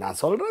பேசுறாரு சொல்லுங்க. நான்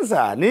சொல்றேன்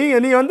சார்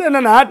நீங்க வந்து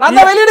என்னன்னா நான்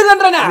தான்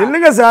வெளியிடுங்கன்றேனே.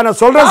 இல்லங்க சார் நான்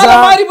சொல்றேன்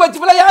சார் மாறி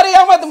போச்சு பல யாரை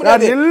ஏமாத்த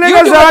முடியாது.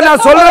 இல்லங்க சார்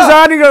நான் சொல்றேன்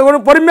சார் நீங்க ஒரு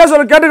பொறுமையா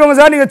சொல்ல கேட்டுக்கோங்க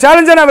சார் நீங்க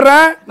சேலஞ்சே நான்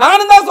வரேன்.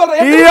 நானும் தான்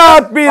சொல்றேன்.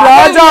 டிஆர்பி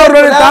ராஜா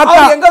அவர்களுடைய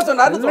தாத்தா எங்க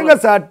சொன்னாரு இல்லங்க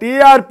சார்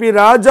டிஆர்பி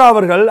ராஜா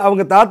அவர்கள்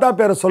அவங்க தாத்தா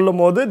பேரை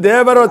சொல்லும்போது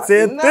தேவரை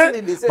சேர்த்து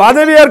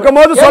பதவி ஏற்கும்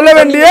போது சொல்ல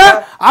வேண்டிய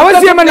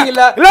அவசியம் என்ன?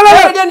 இல்ல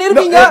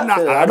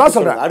அதான்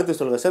சொல்றேன். அடுத்து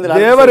சொல்லுங்க.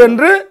 தேவர்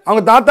என்று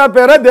அவங்க தாத்தா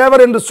பேரை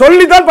தேவர் என்று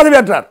சொல்லிதான்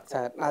பதவியேற்றார்.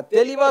 சார் நான்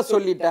தெளிவா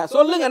சொல்லிட்டேன்.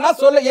 சொல்லுங்க. நான்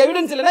சொல்ல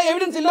எவிடன்ஸ் இல்லனா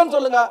எவிடன்ஸ் இல்லன்னு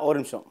சொல்லுங்க. ஒரு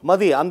நிமிஷம்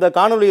மதி, அந்த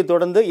காணொலியை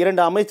தொடர்ந்து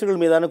 2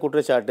 அமைச்சர்கள் மீதான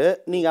குற்றச்சாட்டு,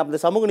 நீங்க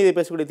அந்த சமூக நீதி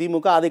பேசக்கூடிய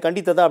திமுக அதை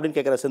கண்டித்ததா அப்படின்னு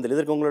கேட்கிற செந்தில்,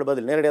 இதற்கு உங்களோட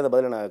பதில், நேரடியாக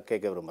பதில் நான்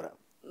கேட்க விரும்புறேன்.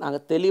 நாங்க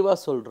தெளிவா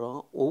சொல்றோம்.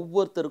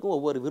 ஒவ்வொருத்தருக்கும்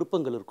ஒவ்வொரு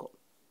விருப்பங்கள் இருக்கும்.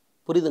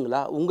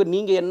 புரியுதுங்களா?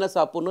 நீங்க என்ன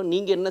சாப்பிடணும்,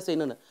 நீங்க என்ன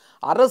செய்யணும்,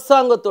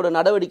 அரசாங்கத்தோட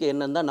நடவடிக்கை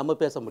என்னன்னு தான் நம்ம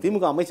பேச முடியும்.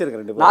 திமுக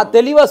அமைச்சர்கள் நான்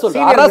தெளிவா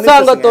சொல்றேன்.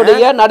 அரசாங்கத்தோட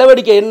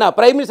நடவடிக்கை என்ன,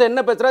 பிரைம் மினிஸ்டர்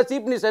என்ன பேசுறா,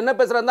 சீஃப் மினிஸ்டர் என்ன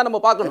பேசுறான்னு தான்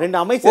நம்ம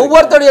பார்க்கணும்.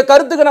 ஒவ்வொருத்தருடைய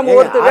கருத்துக்கு நம்ம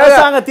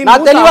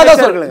நான் தெளிவா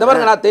தான் சொல்றேன். இந்த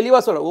பாருங்க நான்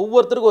தெளிவா சொல்றேன்.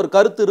 ஒவ்வொருத்தருக்கும் ஒரு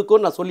கருத்து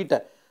இருக்கும்னு நான்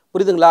சொல்லிட்டேன்.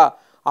 புரியுதுங்களா?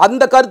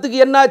 அந்த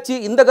கருத்துக்கு என்னாச்சு,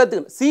 இந்த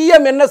கருத்துக்கு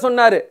சிஎம் என்ன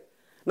சொன்னாரு,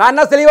 நான்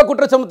என்ன தெளிவா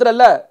குற்றம்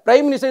சுமத்துறேன்ல,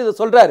 பிரைம் மினிஸ்டர் இதை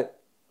சொல்றாரு,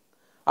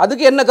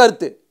 அதுக்கு என்ன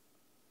கருத்து?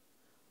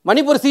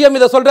 மணிப்பூர் சிஎம்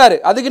இதை சொல்றாரு,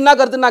 அதுக்கு என்ன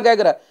கருத்து நான்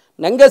கேட்கிறேன்.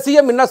 எங்க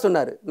சிஎம் என்ன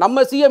சொன்னாரு,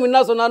 நம்ம சிஎம்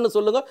என்ன சொன்னார்னு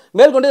சொல்லுங்க.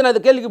 மேற்கொண்டு நான்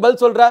இந்த கேள்விக்கு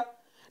பதில் சொல்றேன்.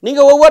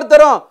 நீங்க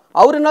ஒவ்வொருத்தரும்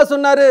அவர் என்ன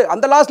சொன்னாரு,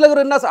 அந்த லாஸ்ட்ல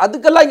என்ன,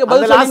 அதுக்கெல்லாம் இங்க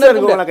பதில்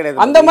சொல்லுங்க.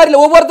 அந்த மாதிரி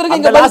ஒவ்வொருத்தருக்கும்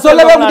இங்க பதில்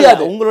சொல்லவே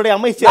முடியாது. உங்களுடைய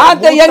அமைச்சர்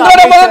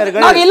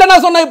நாங்க இல்ல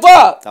நான் சொன்னேன். இப்போ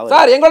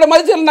சார் எங்களோட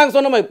மதிச்சல் நாங்க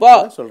சொன்னோமா? இப்போ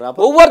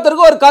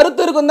ஒவ்வொருத்தருக்கும் ஒரு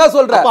கருத்து இருக்குன்னு தான்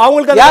சொல்றேன்.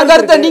 என்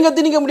கருத்தை நீங்க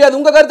திணிக்க முடியாது,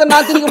 உங்க கருத்தை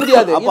நான் திணிக்க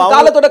முடியாது.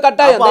 காலத்தோட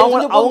கட்டாயம்.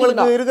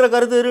 அவங்களுக்கு இருக்கிற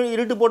கருத்து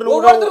இருட்டு போட்டு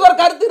ஒவ்வொருத்தருக்கும் ஒரு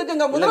கருத்து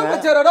இருக்குங்க.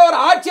 முதலமைச்சரோட ஒரு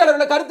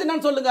ஆட்சியாளரோட கருத்து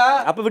என்னன்னு சொல்லுங்க.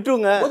 அப்ப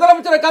விட்டுருங்க.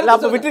 முதலமைச்சரோட கருத்து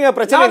அப்ப விட்டுருங்க,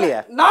 பிரச்சனை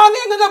இல்லையா? நாங்க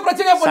எங்க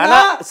பிரச்சனை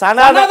பண்ணா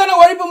சனாதன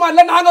ஒழிப்புமா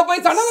இல்ல, நாங்க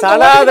போய்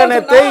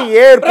சனாதனத்தை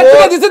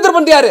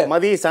ஏற்போர்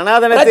மதி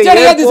சனாதனத்தை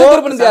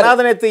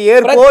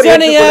ஏற்போர்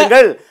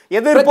ஏற்றுக்கொள்ளுங்கள்.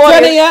 எதிர்ப்போர்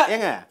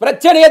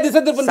பிரச்சனையை திசை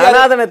திருப்புங்க.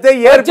 சனாதனத்தை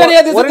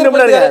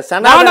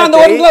சனாதன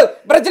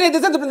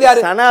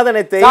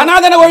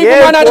ஒழிப்பு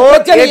மாநாடு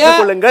பிரச்சனையை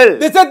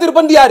திசை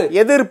திருப்புங்க. யாரு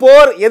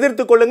எதிர்ப்போர்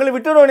எதிர்த்து கொள்ளுங்கள்.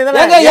 விட்டுடுவோம்.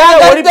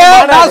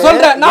 நான்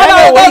சொல்றேன்.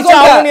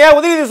 நான்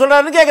உதவி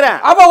சொல்றாருன்னு கேக்குறேன்.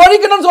 அப்ப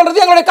ஒழிக்கணும்னு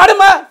சொல்றது எங்களுடைய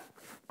கடமை.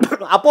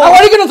 அப்போ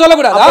ஒழிக்கணும்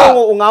சொல்லக்கூடாதா?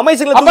 உங்க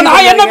அமைச்சர்களை அப்ப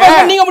நான் என்ன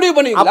பேசுறேன் நீங்க முடிவு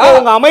பண்ணுவீங்களா? அப்போ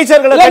உங்க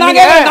அமைச்சர்களை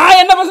கண்டிங்க. நான்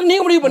என்ன பேசுறேன்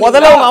நீங்க முடிவு பண்ணுவீங்க.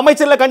 முதல்ல உங்க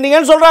அமைச்சர்களை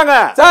கண்டிங்கன்னு சொல்றாங்க.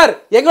 சார்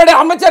எங்களுடைய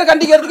அமைச்சர்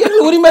கண்டிக்கிறதுக்கு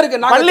எங்களுக்கு உரிமை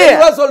இருக்கு. நாங்க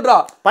தெளிவா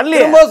சொல்றோம்.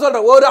 திரும்ப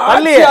சொல்றோம். ஒரு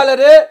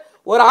ஆட்சியாளர்,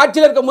 ஒரு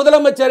ஆட்சியில் இருக்க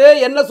முதலமைச்சர்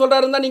என்ன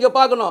சொல்றாருன்னு தான் நீங்க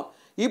பார்க்கணும்.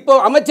 இப்போ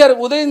அமைச்சர்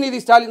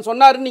உதயநிதி ஸ்டாலின்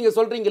சொன்னாருன்னு நீங்க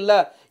சொல்றீங்கல்ல,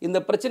 இந்த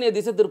பிரச்சனையை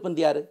திசை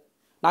திருப்பது யாரு?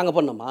 நாங்க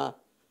பண்ணோமா?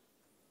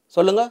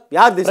 சொல்லுங்க.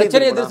 யார்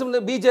பிரச்சனையை திசை?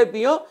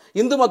 பிஜேபியும்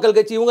இந்து மக்கள்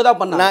கட்சி இவங்க தான்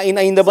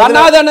பண்ணாங்க.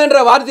 சனாதனன்ற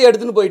வார்த்தையை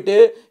எடுத்துன்னு போயிட்டு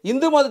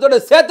இந்து மதத்தோட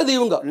சேர்த்தது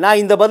இவங்க. நான்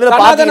இந்த பதில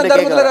சனாதன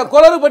தர்மத்துல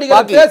குளறுபடிகளை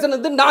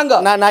பேசுனது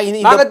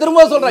நாங்க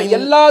திரும்ப சொல்றோம்.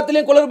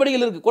 எல்லாத்துலயும்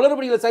குளறுபடிகள் இருக்கு.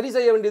 குளறுபடிகளை சரி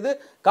செய்ய வேண்டியது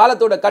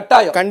காலத்தோட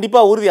கட்டாயம்.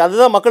 கண்டிப்பா உறுதி.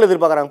 அதுதான் மக்கள்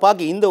எதிர்பார்க்கறாங்க.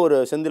 பாக்கி இந்த ஒரு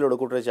செந்திலோட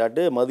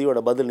குற்றச்சாட்டு, மதியோட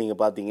பதில் நீங்க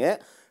பாத்தீங்க.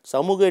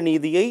 சமூக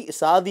நீதியை,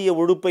 சாதிய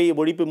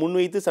ஒழிப்பை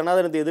முன்வைத்து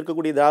சனாதனத்தை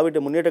எதிர்க்கக்கூடிய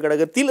திராவிட முன்னேற்ற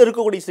கழகத்தில்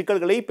இருக்கக்கூடிய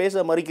சிக்கல்களை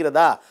பேச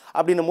மறுக்கிறதா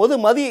அப்படின்னும்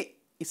போது மதி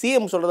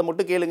சிஎம் சொல்றதை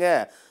மட்டும் கேளுங்க,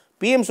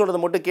 பிஎம் சொல்றதை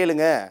மட்டும்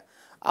கேளுங்க,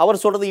 அவர்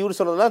சொல்றது இவர்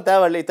சொல்றதெல்லாம்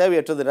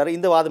தேவையற்றது.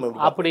 இந்த வாதம்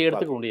அப்படி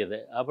எடுத்துக்க முடியாது.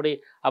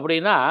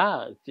 அப்படின்னா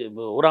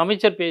ஒரு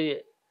அமைச்சர்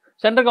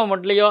சென்ட்ரல்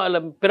கவர்மெண்ட்லேயோ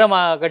இல்லை பிற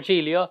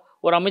கட்சியிலையோ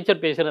ஒரு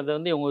அமைச்சர் பேசுகிறத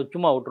வந்து இவங்க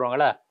சும்மா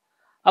விட்டுருவாங்களா?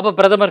 அப்போ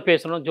பிரதமர்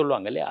பேசணும்னு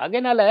சொல்லுவாங்க இல்லையா?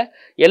 அதனால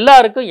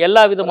எல்லாருக்கும்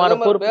எல்லா விதமான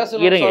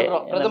பொறுப்பு இருங்க.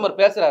 பிரதமர்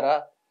பேசுறாரா?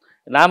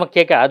 நாம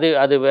கேட்க அது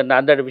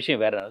அந்த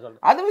விஷயம் வேற.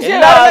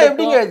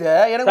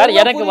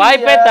 எனக்கு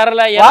வாய்ப்பே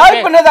தரல,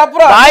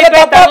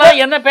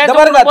 என்ன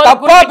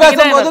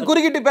பேசும்போது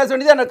குறுக்கிட்டு பேச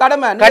வேண்டியது என்னோட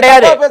கடமை.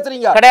 கிடையாது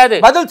கிடையாது.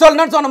 பதில்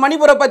சொல்லணும்னு சொன்ன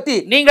மணிப்பூரை பத்தி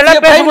நீங்களே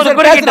பேசும்போது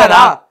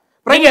குறுக்கிட்டாரா?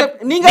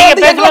 நீங்க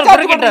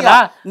குறுக்கிட்டதா?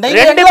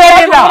 ரெண்டு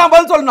பேரும் தான்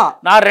பதில் சொல்லணும்.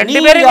 நான் ரெண்டு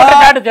பேரும்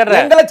குற்றச்சாட்டு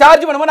சொல்றேன். எங்களை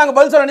சார்ஜ் பண்ணும்போது நாங்க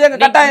பதில் சொல்ல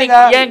வேண்டியது கட்டாயங்க.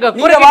 நீங்க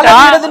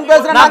குறுக்கிட்டதுன்னு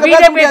பேசுறேன். நாங்க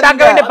பிஜேபி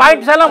தாக்க வேண்டிய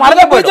பாயிண்ட்ஸ் எல்லாம்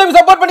மறந்து போய் பிஜேபி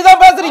சப்போர்ட் பண்ணி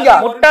தான் பேசுறீங்க.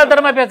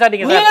 முட்டாள்தனமா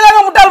பேசாதீங்க சார். நீங்க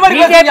தான் முட்டாள் மாதிரி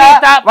பேசுறீங்க.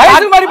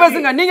 வயசு மாதிரி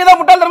பேசுங்க. நீங்க தான்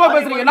முட்டாள்தனமா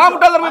பேசுறீங்க. நான்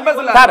முட்டாள்தனமா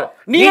பேசல சார்.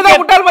 நீங்க தான்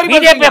முட்டாள் மாதிரி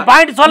பேசுறீங்க. பிஜேபி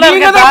பாயிண்ட் சொல்லுங்க.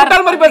 நீங்க தான்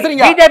முட்டாள் மாதிரி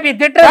பேசுறீங்க. பிஜேபி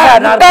திட்டுறா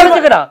நான்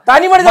தெரிஞ்சுக்கிறேன்.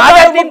 தனி மனித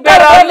மதத்தின்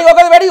பேரால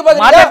உட்கார்ந்து வேடிக்கை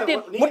பாக்குறீங்க.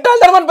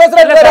 முட்டாள்தனமா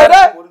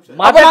பேசுறாரு.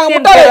 அப்ப நாங்க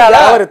முட்டாள்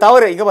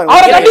தவறு இங்க பாருங்க.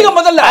 அவரை கண்டிங்க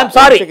முதல்ல. ஐ அம்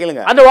சாரி.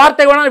 அந்த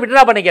வார்த்தை வேணா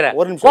வித்ட்ரா பண்ணிக்கிறேன்.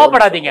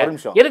 கோபப்படாதீங்க.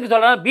 எதுக்கு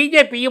சொல்றேன்?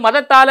 பிஜேபி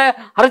மதத்தால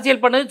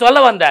அரசியல் பண்ணது சொல்ல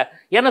வந்த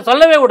என்ன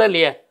சொல்லவே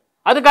விடலையே.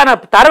 அதுக்கான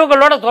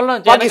தரவுகளோட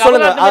சொல்லணும்.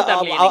 சொல்லுங்க.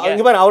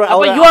 இங்க பாருங்க.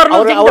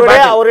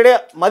 அவருடைய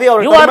மதி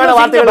அவருடைய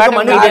வார்த்தைகளுக்கு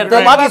மன்னிப்பு.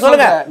 பாக்கி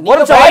சொல்லுங்க.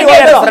 ஒரு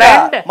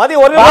மதி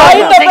ஒரு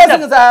பாயிண்ட்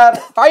பேசுங்க சார்.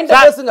 பாயிண்ட்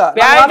பேசுங்க.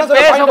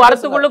 பேச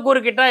வரதுக்குள்ள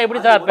குறுக்கிட்டா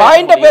எப்படி சார்?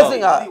 பாயிண்ட்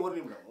பேசுங்க.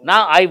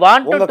 நான் ஐ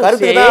வாண்ட் டு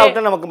கருத்து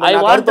தான் நமக்கு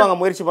நான் கருத்து வாங்க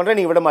முயற்சி பண்றேன்.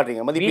 நீங்க விட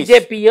மாட்டீங்க. மதி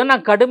பிஜேபியை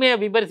நான் கடுமையா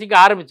விமர்சிக்க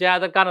ஆரம்பிச்சேன்.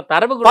 அதுக்கான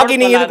தரவுகள் பாக்கி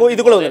நீங்க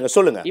இதுக்குள்ள வந்துங்க.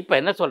 சொல்லுங்க. இப்போ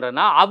என்ன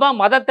சொல்றேன்னா, அவன்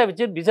மதத்தை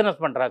வச்சு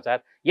பிசினஸ் பண்றான்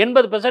சார்.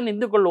 80%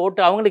 இந்துக்கள்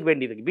ஓட்டு அவங்களுக்கு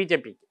வேண்டியது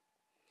பிஜேபிக்கு.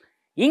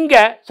 இங்க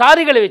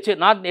சாதிகளை வச்சு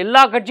நான்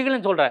எல்லா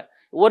கட்சிகளையும் சொல்றேன்,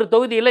 ஒரு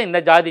தொகுதியில இந்த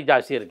ஜாதி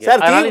ஜாஸ்தி இருக்கு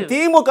சார்.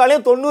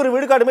 திமுகலயும் 90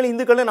 விழுக்காடு மேல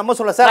இந்துக்கள் நம்ம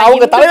சொல்ல சார்.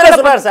 அவங்க தலைவரே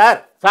சொல்றாரு சார்.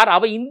 சார்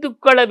அவ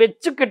இந்துக்களை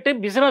வச்சுக்கிட்டு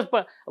பிசினஸ்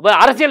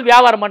அரசியல்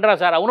வியாபாரம்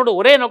பண்றான் சார். அவனோட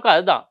ஒரே நோக்கம்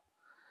அதுதான்.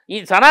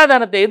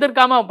 சனாதனத்தை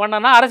எதிர்க்காம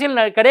பண்ணனா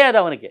அரசியல் கிடையாது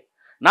அவனுக்கு.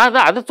 நான்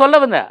தான் அதை சொல்ல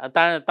வந்தேன்.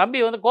 தம்பி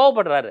வந்து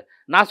கோவப்படுறாரு.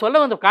 நான் சொல்ல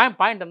வந்த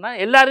பாயிண்ட்னா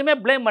எல்லாருமே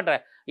பிளேம்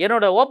பண்ணுறேன்.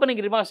 என்னோட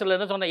ஓப்பனிங் ரிமார்க்ஸில்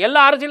என்ன சொன்னேன்,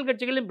 எல்லா அரசியல்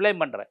கட்சிகளையும்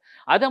பிளேம் பண்ணுறேன்.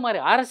 அதே மாதிரி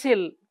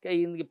அரசியல்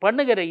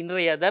பண்ணுகிற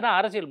இன்றைய தானே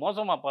அரசியல்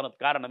மோசமாக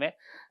போனதுக்கு காரணமே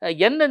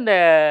எந்தெந்த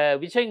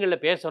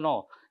விஷயங்களில்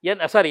பேசணும்,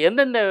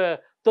 எந்தெந்த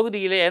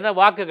தொகுதியில என்ன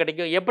வாக்கு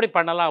கிடைக்கும், எப்படி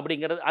பண்ணலாம்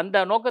அப்படிங்கிறது அந்த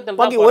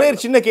நோக்கத்தில். ஒரே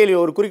சின்ன கேள்வி,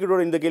 ஒரு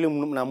குறுக்கீட்டோட இந்த கேள்வி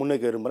நான்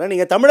முன்வைக்க விரும்புகிறேன்.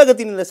 நீங்கள்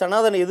தமிழகத்தின் இந்த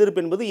சனாதன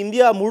எதிர்ப்பு என்பது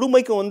இந்தியா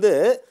முழுமைக்கும் வந்து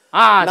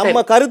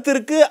நம்ம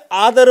கருத்திற்கு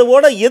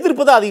ஆதரவோட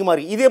எதிர்ப்பு தான் அதிகமாக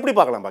இருக்கு. இது எப்படி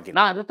பார்க்கலாம் பாக்கி?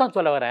 நான் அதுதான்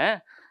சொல்ல வரேன்.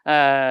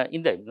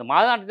 இந்த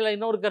மாநாட்டில்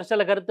இன்னொரு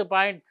சில கருத்து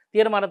பாயிண்ட்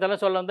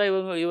தீர்மானத்தெல்லாம் சொல்ல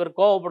வந்தால் இவர்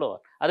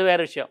கோவப்படுவார். அது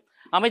வேற விஷயம்.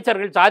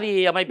 அமைச்சர்கள் சாதி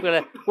அமைப்புகளை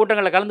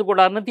கூட்டங்களில் கலந்து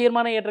கூடாதுன்னு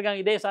தீர்மானம்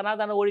ஏற்றிருக்காங்க. இதே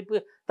சனாதன ஒழிப்பு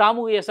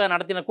தாமுக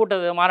நடத்தின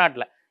கூட்ட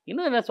மாநாட்டில்.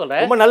 இன்னும் என்ன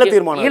சொல்றேன், நல்ல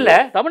தீர்மானம் இல்லை,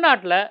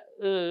 தமிழ்நாட்டில்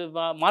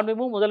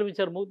மாண்புமிகு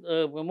முதலமைச்சர்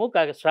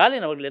மு.க.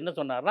 ஸ்டாலின் அவர்கள் என்ன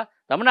சொன்னார்னா,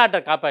 தமிழ்நாட்டை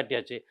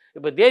காப்பாற்றியாச்சு.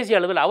 இப்போ தேசிய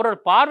அளவில் அவரோட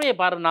பார்வையை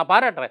நான்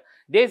பாராட்டுறேன்.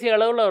 தேசிய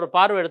அளவில் ஒரு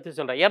பார்வை எடுத்து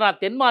சொல்கிறேன். ஏன்னா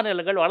தென்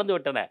மாநிலங்கள் வளர்ந்து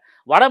விட்டன,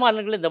 வட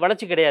மாநிலங்கள் இந்த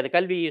வளர்ச்சி கிடையாது,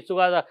 கல்வி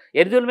சுகாதாரம்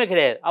எதுவுமே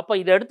கிடையாது. அப்போ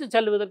இதை எடுத்து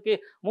செல்வதற்கு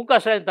மு.க.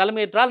 ஸ்டாலின்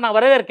தலைமையேற்றால் நான்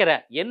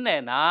வரவேற்கிறேன்.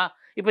 என்னன்னா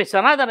இப்போ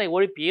சனாதன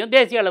ஒழிப்பையும்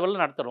தேசிய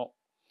அளவில் நடத்தணும்,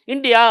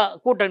 இந்தியா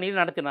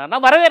கூட்டணியில் நடத்தினார்,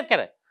 நான்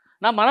வரவேற்கிறேன்.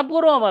 நான்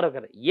மனப்பூர்வமாக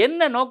இருக்கிறேன்.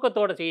 என்ன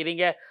நோக்கத்தோடு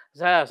செய்கிறீங்க?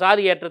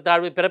 சாதி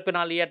ஏற்றத்தாழ்வு,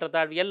 பிறப்பினால்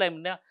ஏற்றத்தாழ்வு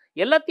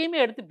எல்லாத்தையுமே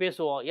எடுத்து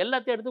பேசுவோம்,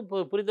 எல்லாத்தையும்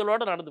எடுத்து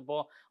புரிதலோடு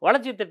நடந்துப்போம்,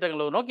 வளர்ச்சி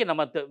திட்டங்களை நோக்கி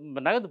நம்ம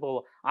நகர்ந்து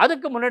போவோம்.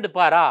 அதுக்கு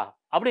முன்னெடுப்பாரா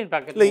அப்படின்னு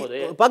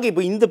பார்க்க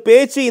இப்போ இந்த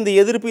பேச்சு, இந்த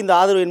எதிர்ப்பு, இந்த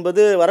ஆதரவு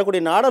என்பது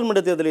வரக்கூடிய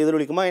நாடாளுமன்ற தேர்தலில்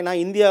எதிரொலிக்குமா? ஏன்னா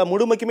இந்தியா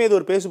முழுமைக்குமே இது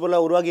ஒரு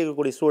பேசுபொருளாக உருவாக்கி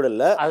இருக்கக்கூடிய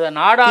சூழல்ல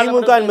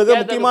திமுக மிக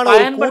முக்கியமான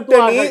ஒரு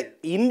கூட்டணி,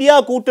 இந்தியா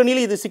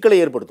கூட்டணியில் இது சிக்கலை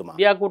ஏற்படுத்துமா?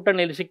 இந்தியா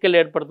கூட்டணியில் சிக்கல்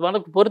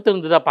ஏற்படுத்துமா பொறுத்து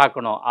இருந்து தான்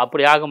பார்க்கணும்.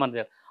 அப்படி ஆக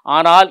மாட்டேன்.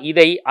 ஆனால்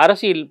இதை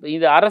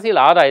அரசியல்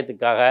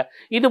ஆதாயத்துக்காக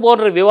இது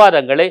போன்ற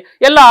விவாதங்களை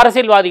எல்லா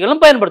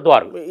அரசியல்வாதிகளும்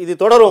பயன்படுத்துவார்கள். இது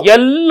தொடரும்.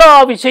 எல்லா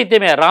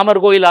விஷயத்தையுமே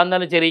ராமர் கோயில்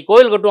இருந்தாலும் சரி,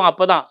 கோயில் கட்டுவோம்.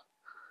 அப்பதான்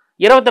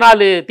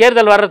 24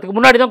 தேர்தல் வர்றதுக்கு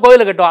முன்னாடி தான்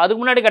கோயில் கட்டுவோம்.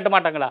 அதுக்கு முன்னாடி கட்ட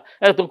மாட்டாங்களா?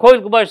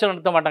 கோயில் கும்பாபிஷேகம்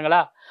நடத்த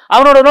மாட்டாங்களா?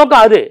 அவனோட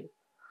நோக்கம் அது.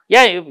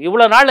 ஏன்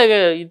இவ்வளோ நாள்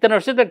இத்தனை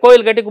வருஷத்தை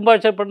கோயில் கட்டி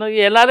கும்பாபிஷேகம்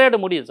பண்ணது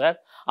எல்லாரும் முடியும் சார்.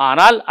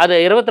 ஆனால்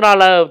அதை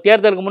 24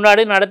 தேர்தலுக்கு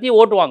முன்னாடி நடத்தி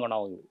ஓட்டு வாங்கணும்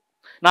அவங்க.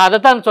 நான்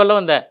அதைத்தான் சொல்ல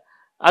வந்தேன்.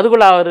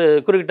 அதுக்குள்ள அவர்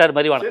குறிப்பிட்டார்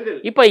மதிவான.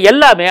 இப்ப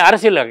எல்லாமே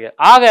அரசியல்.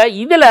 ஆக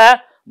இதுல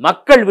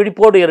மக்கள்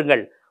விழிப்போடு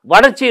இருங்கள்,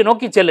 வளர்ச்சியை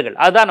நோக்கி செல்லுங்கள்.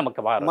 அதுதான்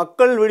நமக்கு.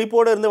 மக்கள்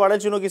விழிப்போடு இருந்து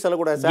வளர்ச்சி நோக்கி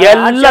செல்லக்கூடாது,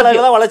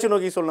 வளர்ச்சி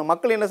நோக்கி சொல்லணும்.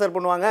 மக்கள் என்ன சார்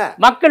பண்ணுவாங்க?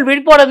 மக்கள்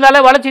விழிப்போடு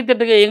இருந்தாலே வளர்ச்சி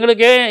திட்டத்துக்கு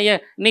எங்களுக்கு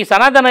நீ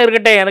சனாதனம்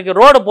இருக்கட்டும், எனக்கு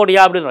ரோடு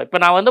போடியா அப்படின்னு.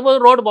 இப்ப நான்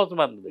வந்தபோது ரோடு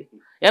மோசமா இருந்தது,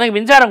 எனக்கு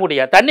மின்சாரம்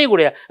கூடியா, தண்ணி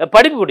கூடியா,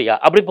 படிப்பு கூடியா,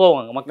 அப்படி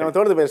போவாங்க மக்கள்.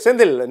 தொடர்ந்து பேர்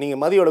செந்தில், நீங்க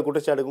மதியோட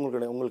குற்றச்சாட்டுக்கு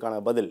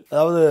உங்களுக்கான பதில்.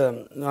 அதாவது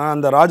நான்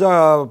அந்த ராஜா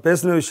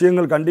பேசின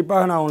விஷயங்கள்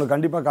கண்டிப்பாக நான் உங்களுக்கு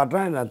கண்டிப்பாக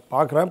காட்டுறேன், நான்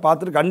பார்க்குறேன்,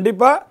 பார்த்துட்டு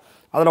கண்டிப்பாக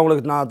அதில்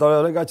உங்களுக்கு நான்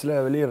தொலைக்காட்சியில்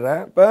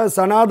வெளியிடுறேன். இப்போ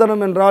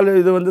சனாதனம் என்றால்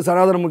இது வந்து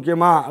சனாதனம்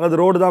முக்கியமா அல்லது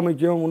ரோடு தான்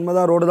முக்கியம்?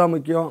 உண்மைதான், ரோடு தான்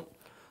முக்கியம்.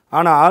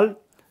 ஆனால்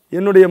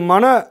என்னுடைய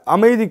மன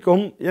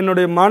அமைதிக்கும்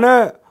என்னுடைய மன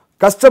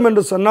கஷ்டம்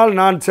என்று சொன்னால்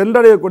நான்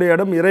சென்றடையக்கூடிய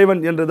இடம்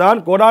இறைவன் என்று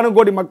தான் கோடானு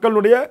கோடி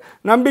மக்களுடைய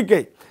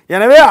நம்பிக்கை.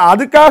 எனவே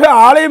அதுக்காக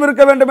ஆலயம்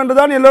இருக்க வேண்டும் என்று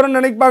தான் எல்லோரும்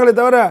நினைப்பாங்களே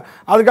தவிர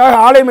அதுக்காக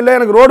ஆலயம் இல்லை,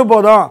 எனக்கு ரோடு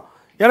போதும்,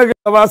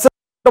 எனக்கு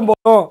வசதி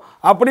போதும்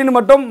அப்படின்னு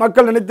மட்டும்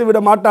மக்கள் நினைத்து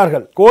விட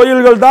மாட்டார்கள்.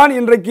 கோயில்கள் தான்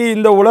இன்றைக்கு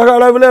இந்த உலக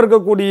அளவில்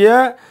இருக்கக்கூடிய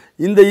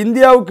இந்த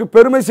இந்தியாவுக்கு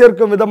பெருமை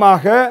சேர்க்கும்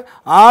விதமாக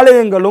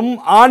ஆலயங்களும்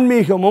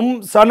ஆன்மீகமும்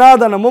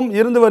சனாதனமும்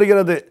இருந்து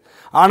வருகிறது.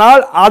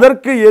 ஆனால்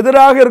அதற்கு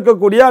எதிராக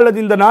இருக்கக்கூடிய அல்லது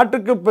இந்த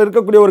நாட்டுக்கு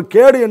இருக்கக்கூடிய ஒரு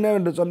கேடு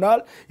என்னவென்று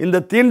சொன்னால்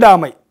இந்த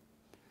தீண்டாமை,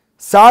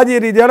 சாதிய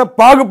ரீதியான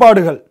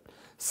பாகுபாடுகள்,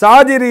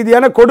 சாதி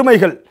ரீதியான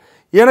கொடுமைகள்.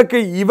 எனக்கு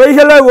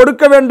இவைகளை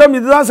ஒடுக்க வேண்டும்,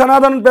 இதுதான்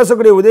சனாதனம்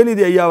பேசக்கூடிய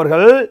உதயநிதி ஐயா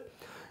அவர்கள்.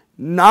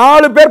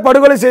 4 பேர்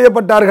படுகொலை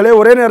செய்யப்பட்டார்களே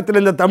ஒரே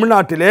நேரத்தில் இந்த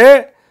தமிழ்நாட்டிலே,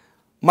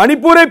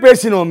 மணிப்பூரை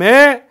பேசினோமே.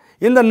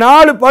 இந்த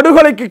 4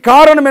 படுகொலைக்கு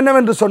காரணம்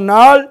என்னவென்று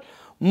சொன்னால்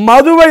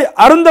மதுவை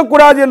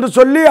அருந்தக்கூடாது என்று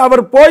சொல்லி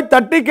அவர் போய்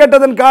தட்டி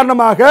கேட்டதன்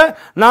காரணமாக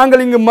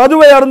நாங்கள் இங்கு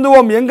மதுவை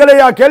அருந்துவோம்,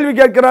 எங்களையா கேள்வி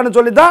கேட்கிறான்னு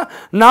சொல்லி தான்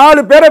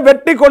 4 பேரை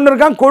வெட்டி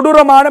கொண்டிருக்கான்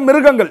கொடூரமான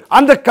மிருகங்கள்.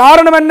 அந்த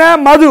காரணம் என்ன?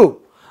 மது.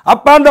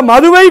 அப்ப அந்த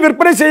மதுவை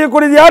விற்பனை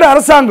செய்யக்கூடியது யார்?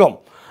 அரசாங்கம்.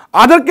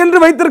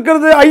 அதற்கென்று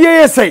வைத்திருக்கிறது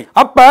IASI.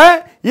 அப்ப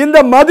இந்த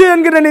மது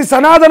என்கிற நீ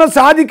சனாதன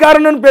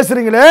சாதிக்காரன்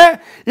பேசுறீங்களே,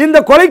 இந்த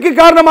கொலைக்கு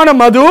காரணமான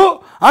மது,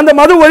 அந்த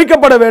மது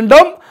ஒழிக்கப்பட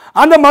வேண்டும்,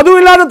 அந்த மது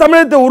இல்லாத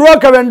தமிழகத்தை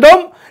உருவாக்க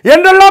வேண்டும்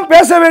என்றெல்லாம்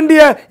பேச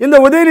வேண்டிய இந்த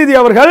உதயநிதி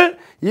அவர்கள்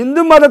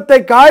இந்து மதத்தை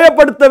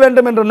காயப்படுத்த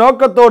வேண்டும் என்ற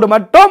நோக்கத்தோடு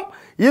மட்டும்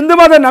இந்து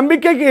மத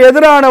நம்பிக்கைக்கு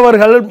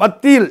எதிரானவர்கள்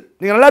மத்தியில்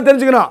நீங்க நல்லா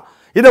தெரிஞ்சுக்கணும்.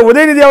 இதை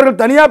உதயநிதி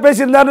அவர்கள் தனியா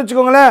பேசியிருந்தார்னு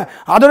வச்சுக்கோங்களேன்,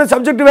 அதோட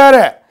சப்ஜெக்ட் வேற.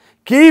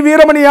 கி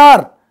வீரமணி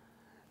யார்?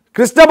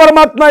 கிருஷ்ண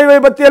பரமாத்மாவை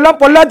பற்றி எல்லாம்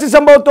பொள்ளாச்சி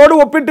சம்பவத்தோடு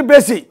ஒப்பிட்டு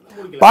பேசி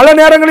பல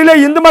நேரங்களிலே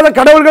இந்து மத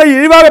கடவுள்களை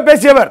இழிவாக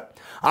பேசியவர்.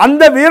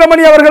 அந்த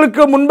வீரமணி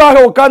அவர்களுக்கு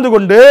முன்பாக உட்கார்ந்து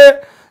கொண்டு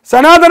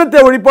சனாதனத்தை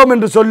ஒழிப்போம்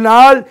என்று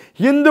சொன்னால்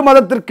இந்து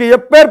மதத்திற்கு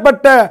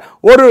எப்பேற்பட்ட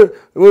ஒரு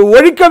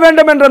ஒழிக்க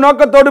வேண்டும் என்ற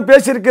நோக்கத்தோடு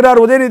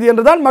பேசியிருக்கிறார் உதயநிதி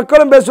என்றுதான்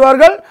மக்களும்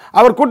பேசுவார்கள்,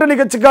 அவர் கூட்டணி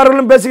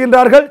கட்சிக்காரர்களும்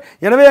பேசுகின்றார்கள்.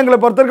 எனவே எங்களை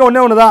பொறுத்தவரைக்கும்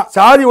ஒன்னே ஒன்றுதான்,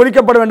 சாதி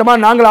ஒழிக்கப்பட வேண்டுமா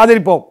நாங்கள்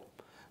ஆதரிப்போம்,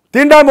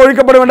 தீண்டாமை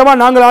ஒழிக்கப்பட வேண்டுமா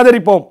நாங்கள்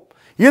ஆதரிப்போம்.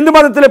 இந்து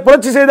மதத்தில்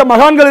புரட்சி செய்த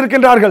மகான்கள்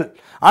இருக்கின்றார்கள்.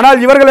 ஆனால்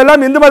இவர்கள்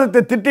எல்லாம் இந்து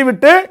மதத்தை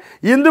திட்டிவிட்டு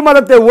இந்து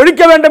மதத்தை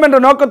ஒழிக்க வேண்டும் என்ற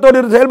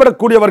நோக்கத்தோடு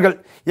செயல்படக்கூடியவர்கள்.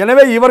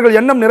 எனவே இவர்கள்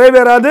எண்ணம்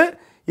நிறைவேறாது.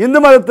 இந்து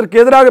மதத்திற்கு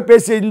எதிராக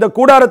பேசிய இந்த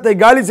கூடாரத்தை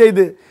காலி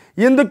செய்து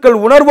இந்துக்கள்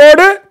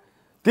உணர்வோடு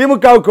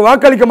திமுகவுக்கு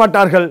வாக்களிக்க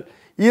மாட்டார்கள்.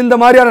 இந்த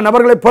மாதிரியான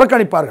நபர்களை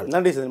புறக்கணிப்பார்கள்.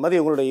 நன்றி சார். மதி,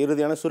 உங்களுடைய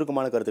இறுதியான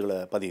சுருக்கமான கருத்துக்களை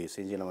பதிவு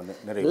செஞ்சு நம்ம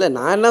நிறைய. இல்லை,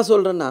 நான் என்ன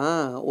சொல்கிறேன்னா,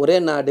 ஒரே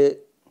நாடு,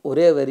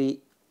 ஒரே வரி,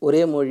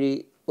 ஒரே மொழி,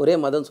 ஒரே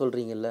மதம்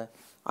சொல்கிறீங்கல்ல,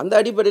 அந்த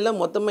அடிப்படையில்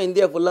மொத்தமாக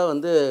இந்தியா ஃபுல்லாக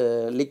வந்து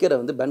லிக்கரை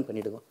வந்து பேன்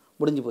பண்ணிவிடுவோம்,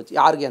 முடிஞ்சு போச்சு.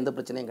 யாருக்கும் எந்த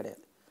பிரச்சனையும்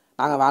கிடையாது.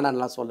 நாங்கள்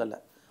வேணான்லாம் சொல்லலை.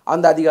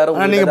 அந்த அதிகாரம்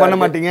நீங்க பண்ண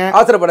மாட்டீங்க.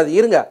 அவசரப்படாது,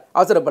 இருங்க,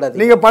 அவசரப்படாது.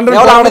 நீங்க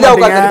பண்றது அமைதியா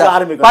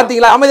உட்கார்ந்து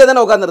பாத்தீங்களா? அமைதியா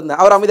தானே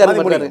உட்கார்ந்துருந்தேன். அவர் அமைதியா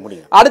இருக்காரு.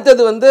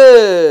 அடுத்தது வந்து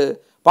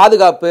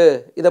பாதுகாப்பு,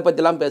 இதை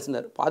பற்றிலாம்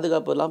பேசினார்.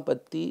 பாதுகாப்புலாம்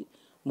பற்றி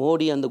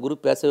மோடி அந்த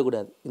குரூப் பேசவே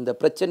கூடாது. இந்த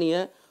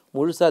பிரச்சனையை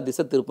முழுசாக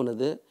திசை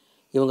திருப்பினது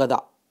இவங்க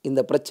தான்.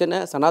 இந்த பிரச்சனை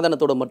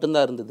சனாதனத்தோட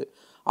மட்டும்தான் இருந்தது.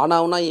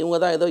 ஆனால் இவங்க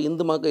தான் ஏதோ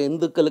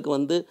இந்துக்களுக்கு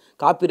வந்து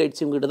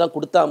காப்பிரைட்ஸ் இவங்ககிட்ட தான்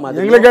கொடுத்தா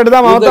மாதிரி எனக்கு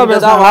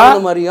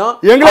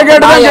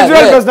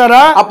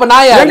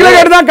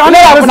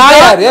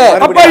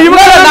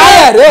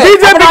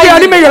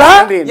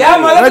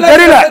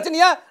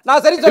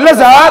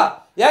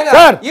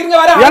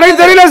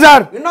தெரியல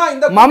சார்.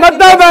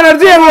 மமதா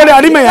பானர்ஜி எங்களுடைய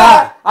அடிமையா?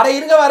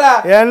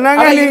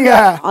 என்னங்க நீங்க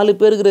 4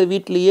 பேர் இருக்கிற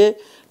வீட்லயே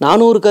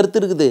 400 கருத்து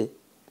இருக்குது.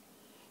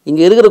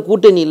 இங்க இருக்கிற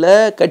கூட்டணியில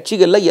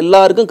கட்சிகள்ல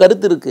எல்லாருக்கும்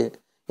கருத்து இருக்கு.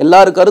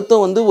 எல்லாரும்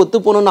கருத்தும் வந்து ஒத்து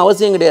போகணும்னு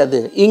அவசியம் கிடையாது.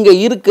 இங்க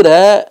இருக்கிற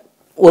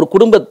ஒரு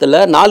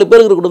குடும்பத்துல 4 பேர்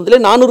இருக்கிற குடும்பத்துல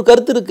 400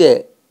 கருத்து இருக்கு.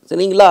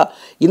 சரிங்களா?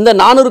 இந்த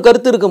 400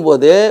 கருத்து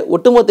இருக்கும்போது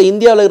ஒட்டுமொத்த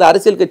இந்தியாவில் இருக்கிற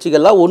அரசியல்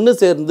கட்சிகள்லாம் ஒன்று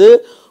சேர்ந்து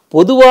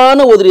பொதுவான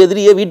ஒரு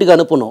எதிரியை வீட்டுக்கு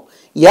அனுப்பணும்.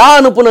 ஏன்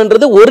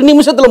அனுப்பணுன்றது ஒரு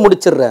நிமிஷத்தில்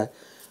முடிச்சிடுறேன்.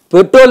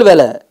 பெட்ரோல்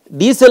விலை,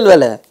 டீசல்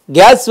விலை,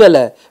 கேஸ்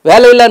விலை,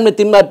 வேலையில்லாண்மை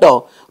திண்டாட்டம்,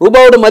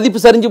 ரூபாவோட மதிப்பு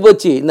சரிஞ்சு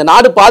போச்சு, இந்த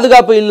நாடு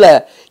பாதுகாப்பு இல்லை,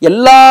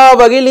 எல்லா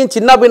வகையிலையும்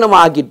சின்ன பின்னமா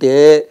ஆக்கிட்டு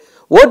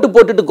ஓட்டு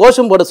போட்டுட்டு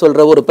கோஷம் போட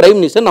சொல்ற ஒரு பிரைம்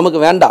மினிஸ்டர் நமக்கு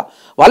வேண்டாம்.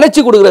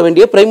 வளர்ச்சி கொடுக்க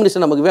வேண்டிய பிரைம்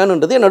மினிஸ்டர் நமக்கு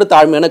வேணுன்றது என்னோட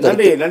தாழ்மையான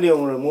கருத்து. நன்றி.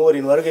 உங்கள்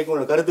மூவரின் வருகைக்கு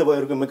உங்கள் கருத்து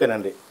போயிருக்கும் மிக்க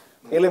நன்றி.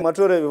 இல்லை,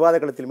 மற்றொரு விவாத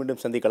களத்தில்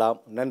மீண்டும் சந்திக்கலாம்.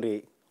 நன்றி,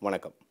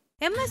 வணக்கம்.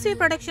 MSV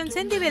புரொடக்ஷன்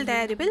செந்திவேல்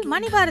தயாரிப்பில்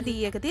மணிபாரதி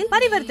இயக்கத்தில்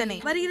பரிவர்த்தனை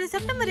வருகிற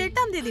செப்டம்பர்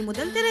 8ஆம் தேதி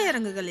முதல்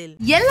திரையரங்குகளில்.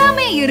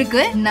 எல்லாமே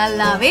இருக்கு,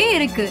 நல்லாவே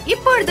இருக்கு.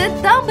 இப்பொழுது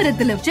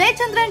தாம்பரத்திலும்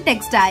ஜெயச்சந்திரன்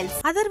டெக்ஸ்டைல்ஸ்.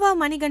 அதர்வா,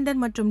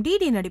 மணிகண்டன் மற்றும்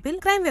DD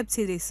நடிப்பில் கிரைம் வெப்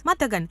சீரிஸ்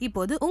மத்தகன்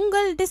இப்போது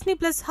உங்கள்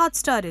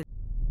Disney+Hotstar'il.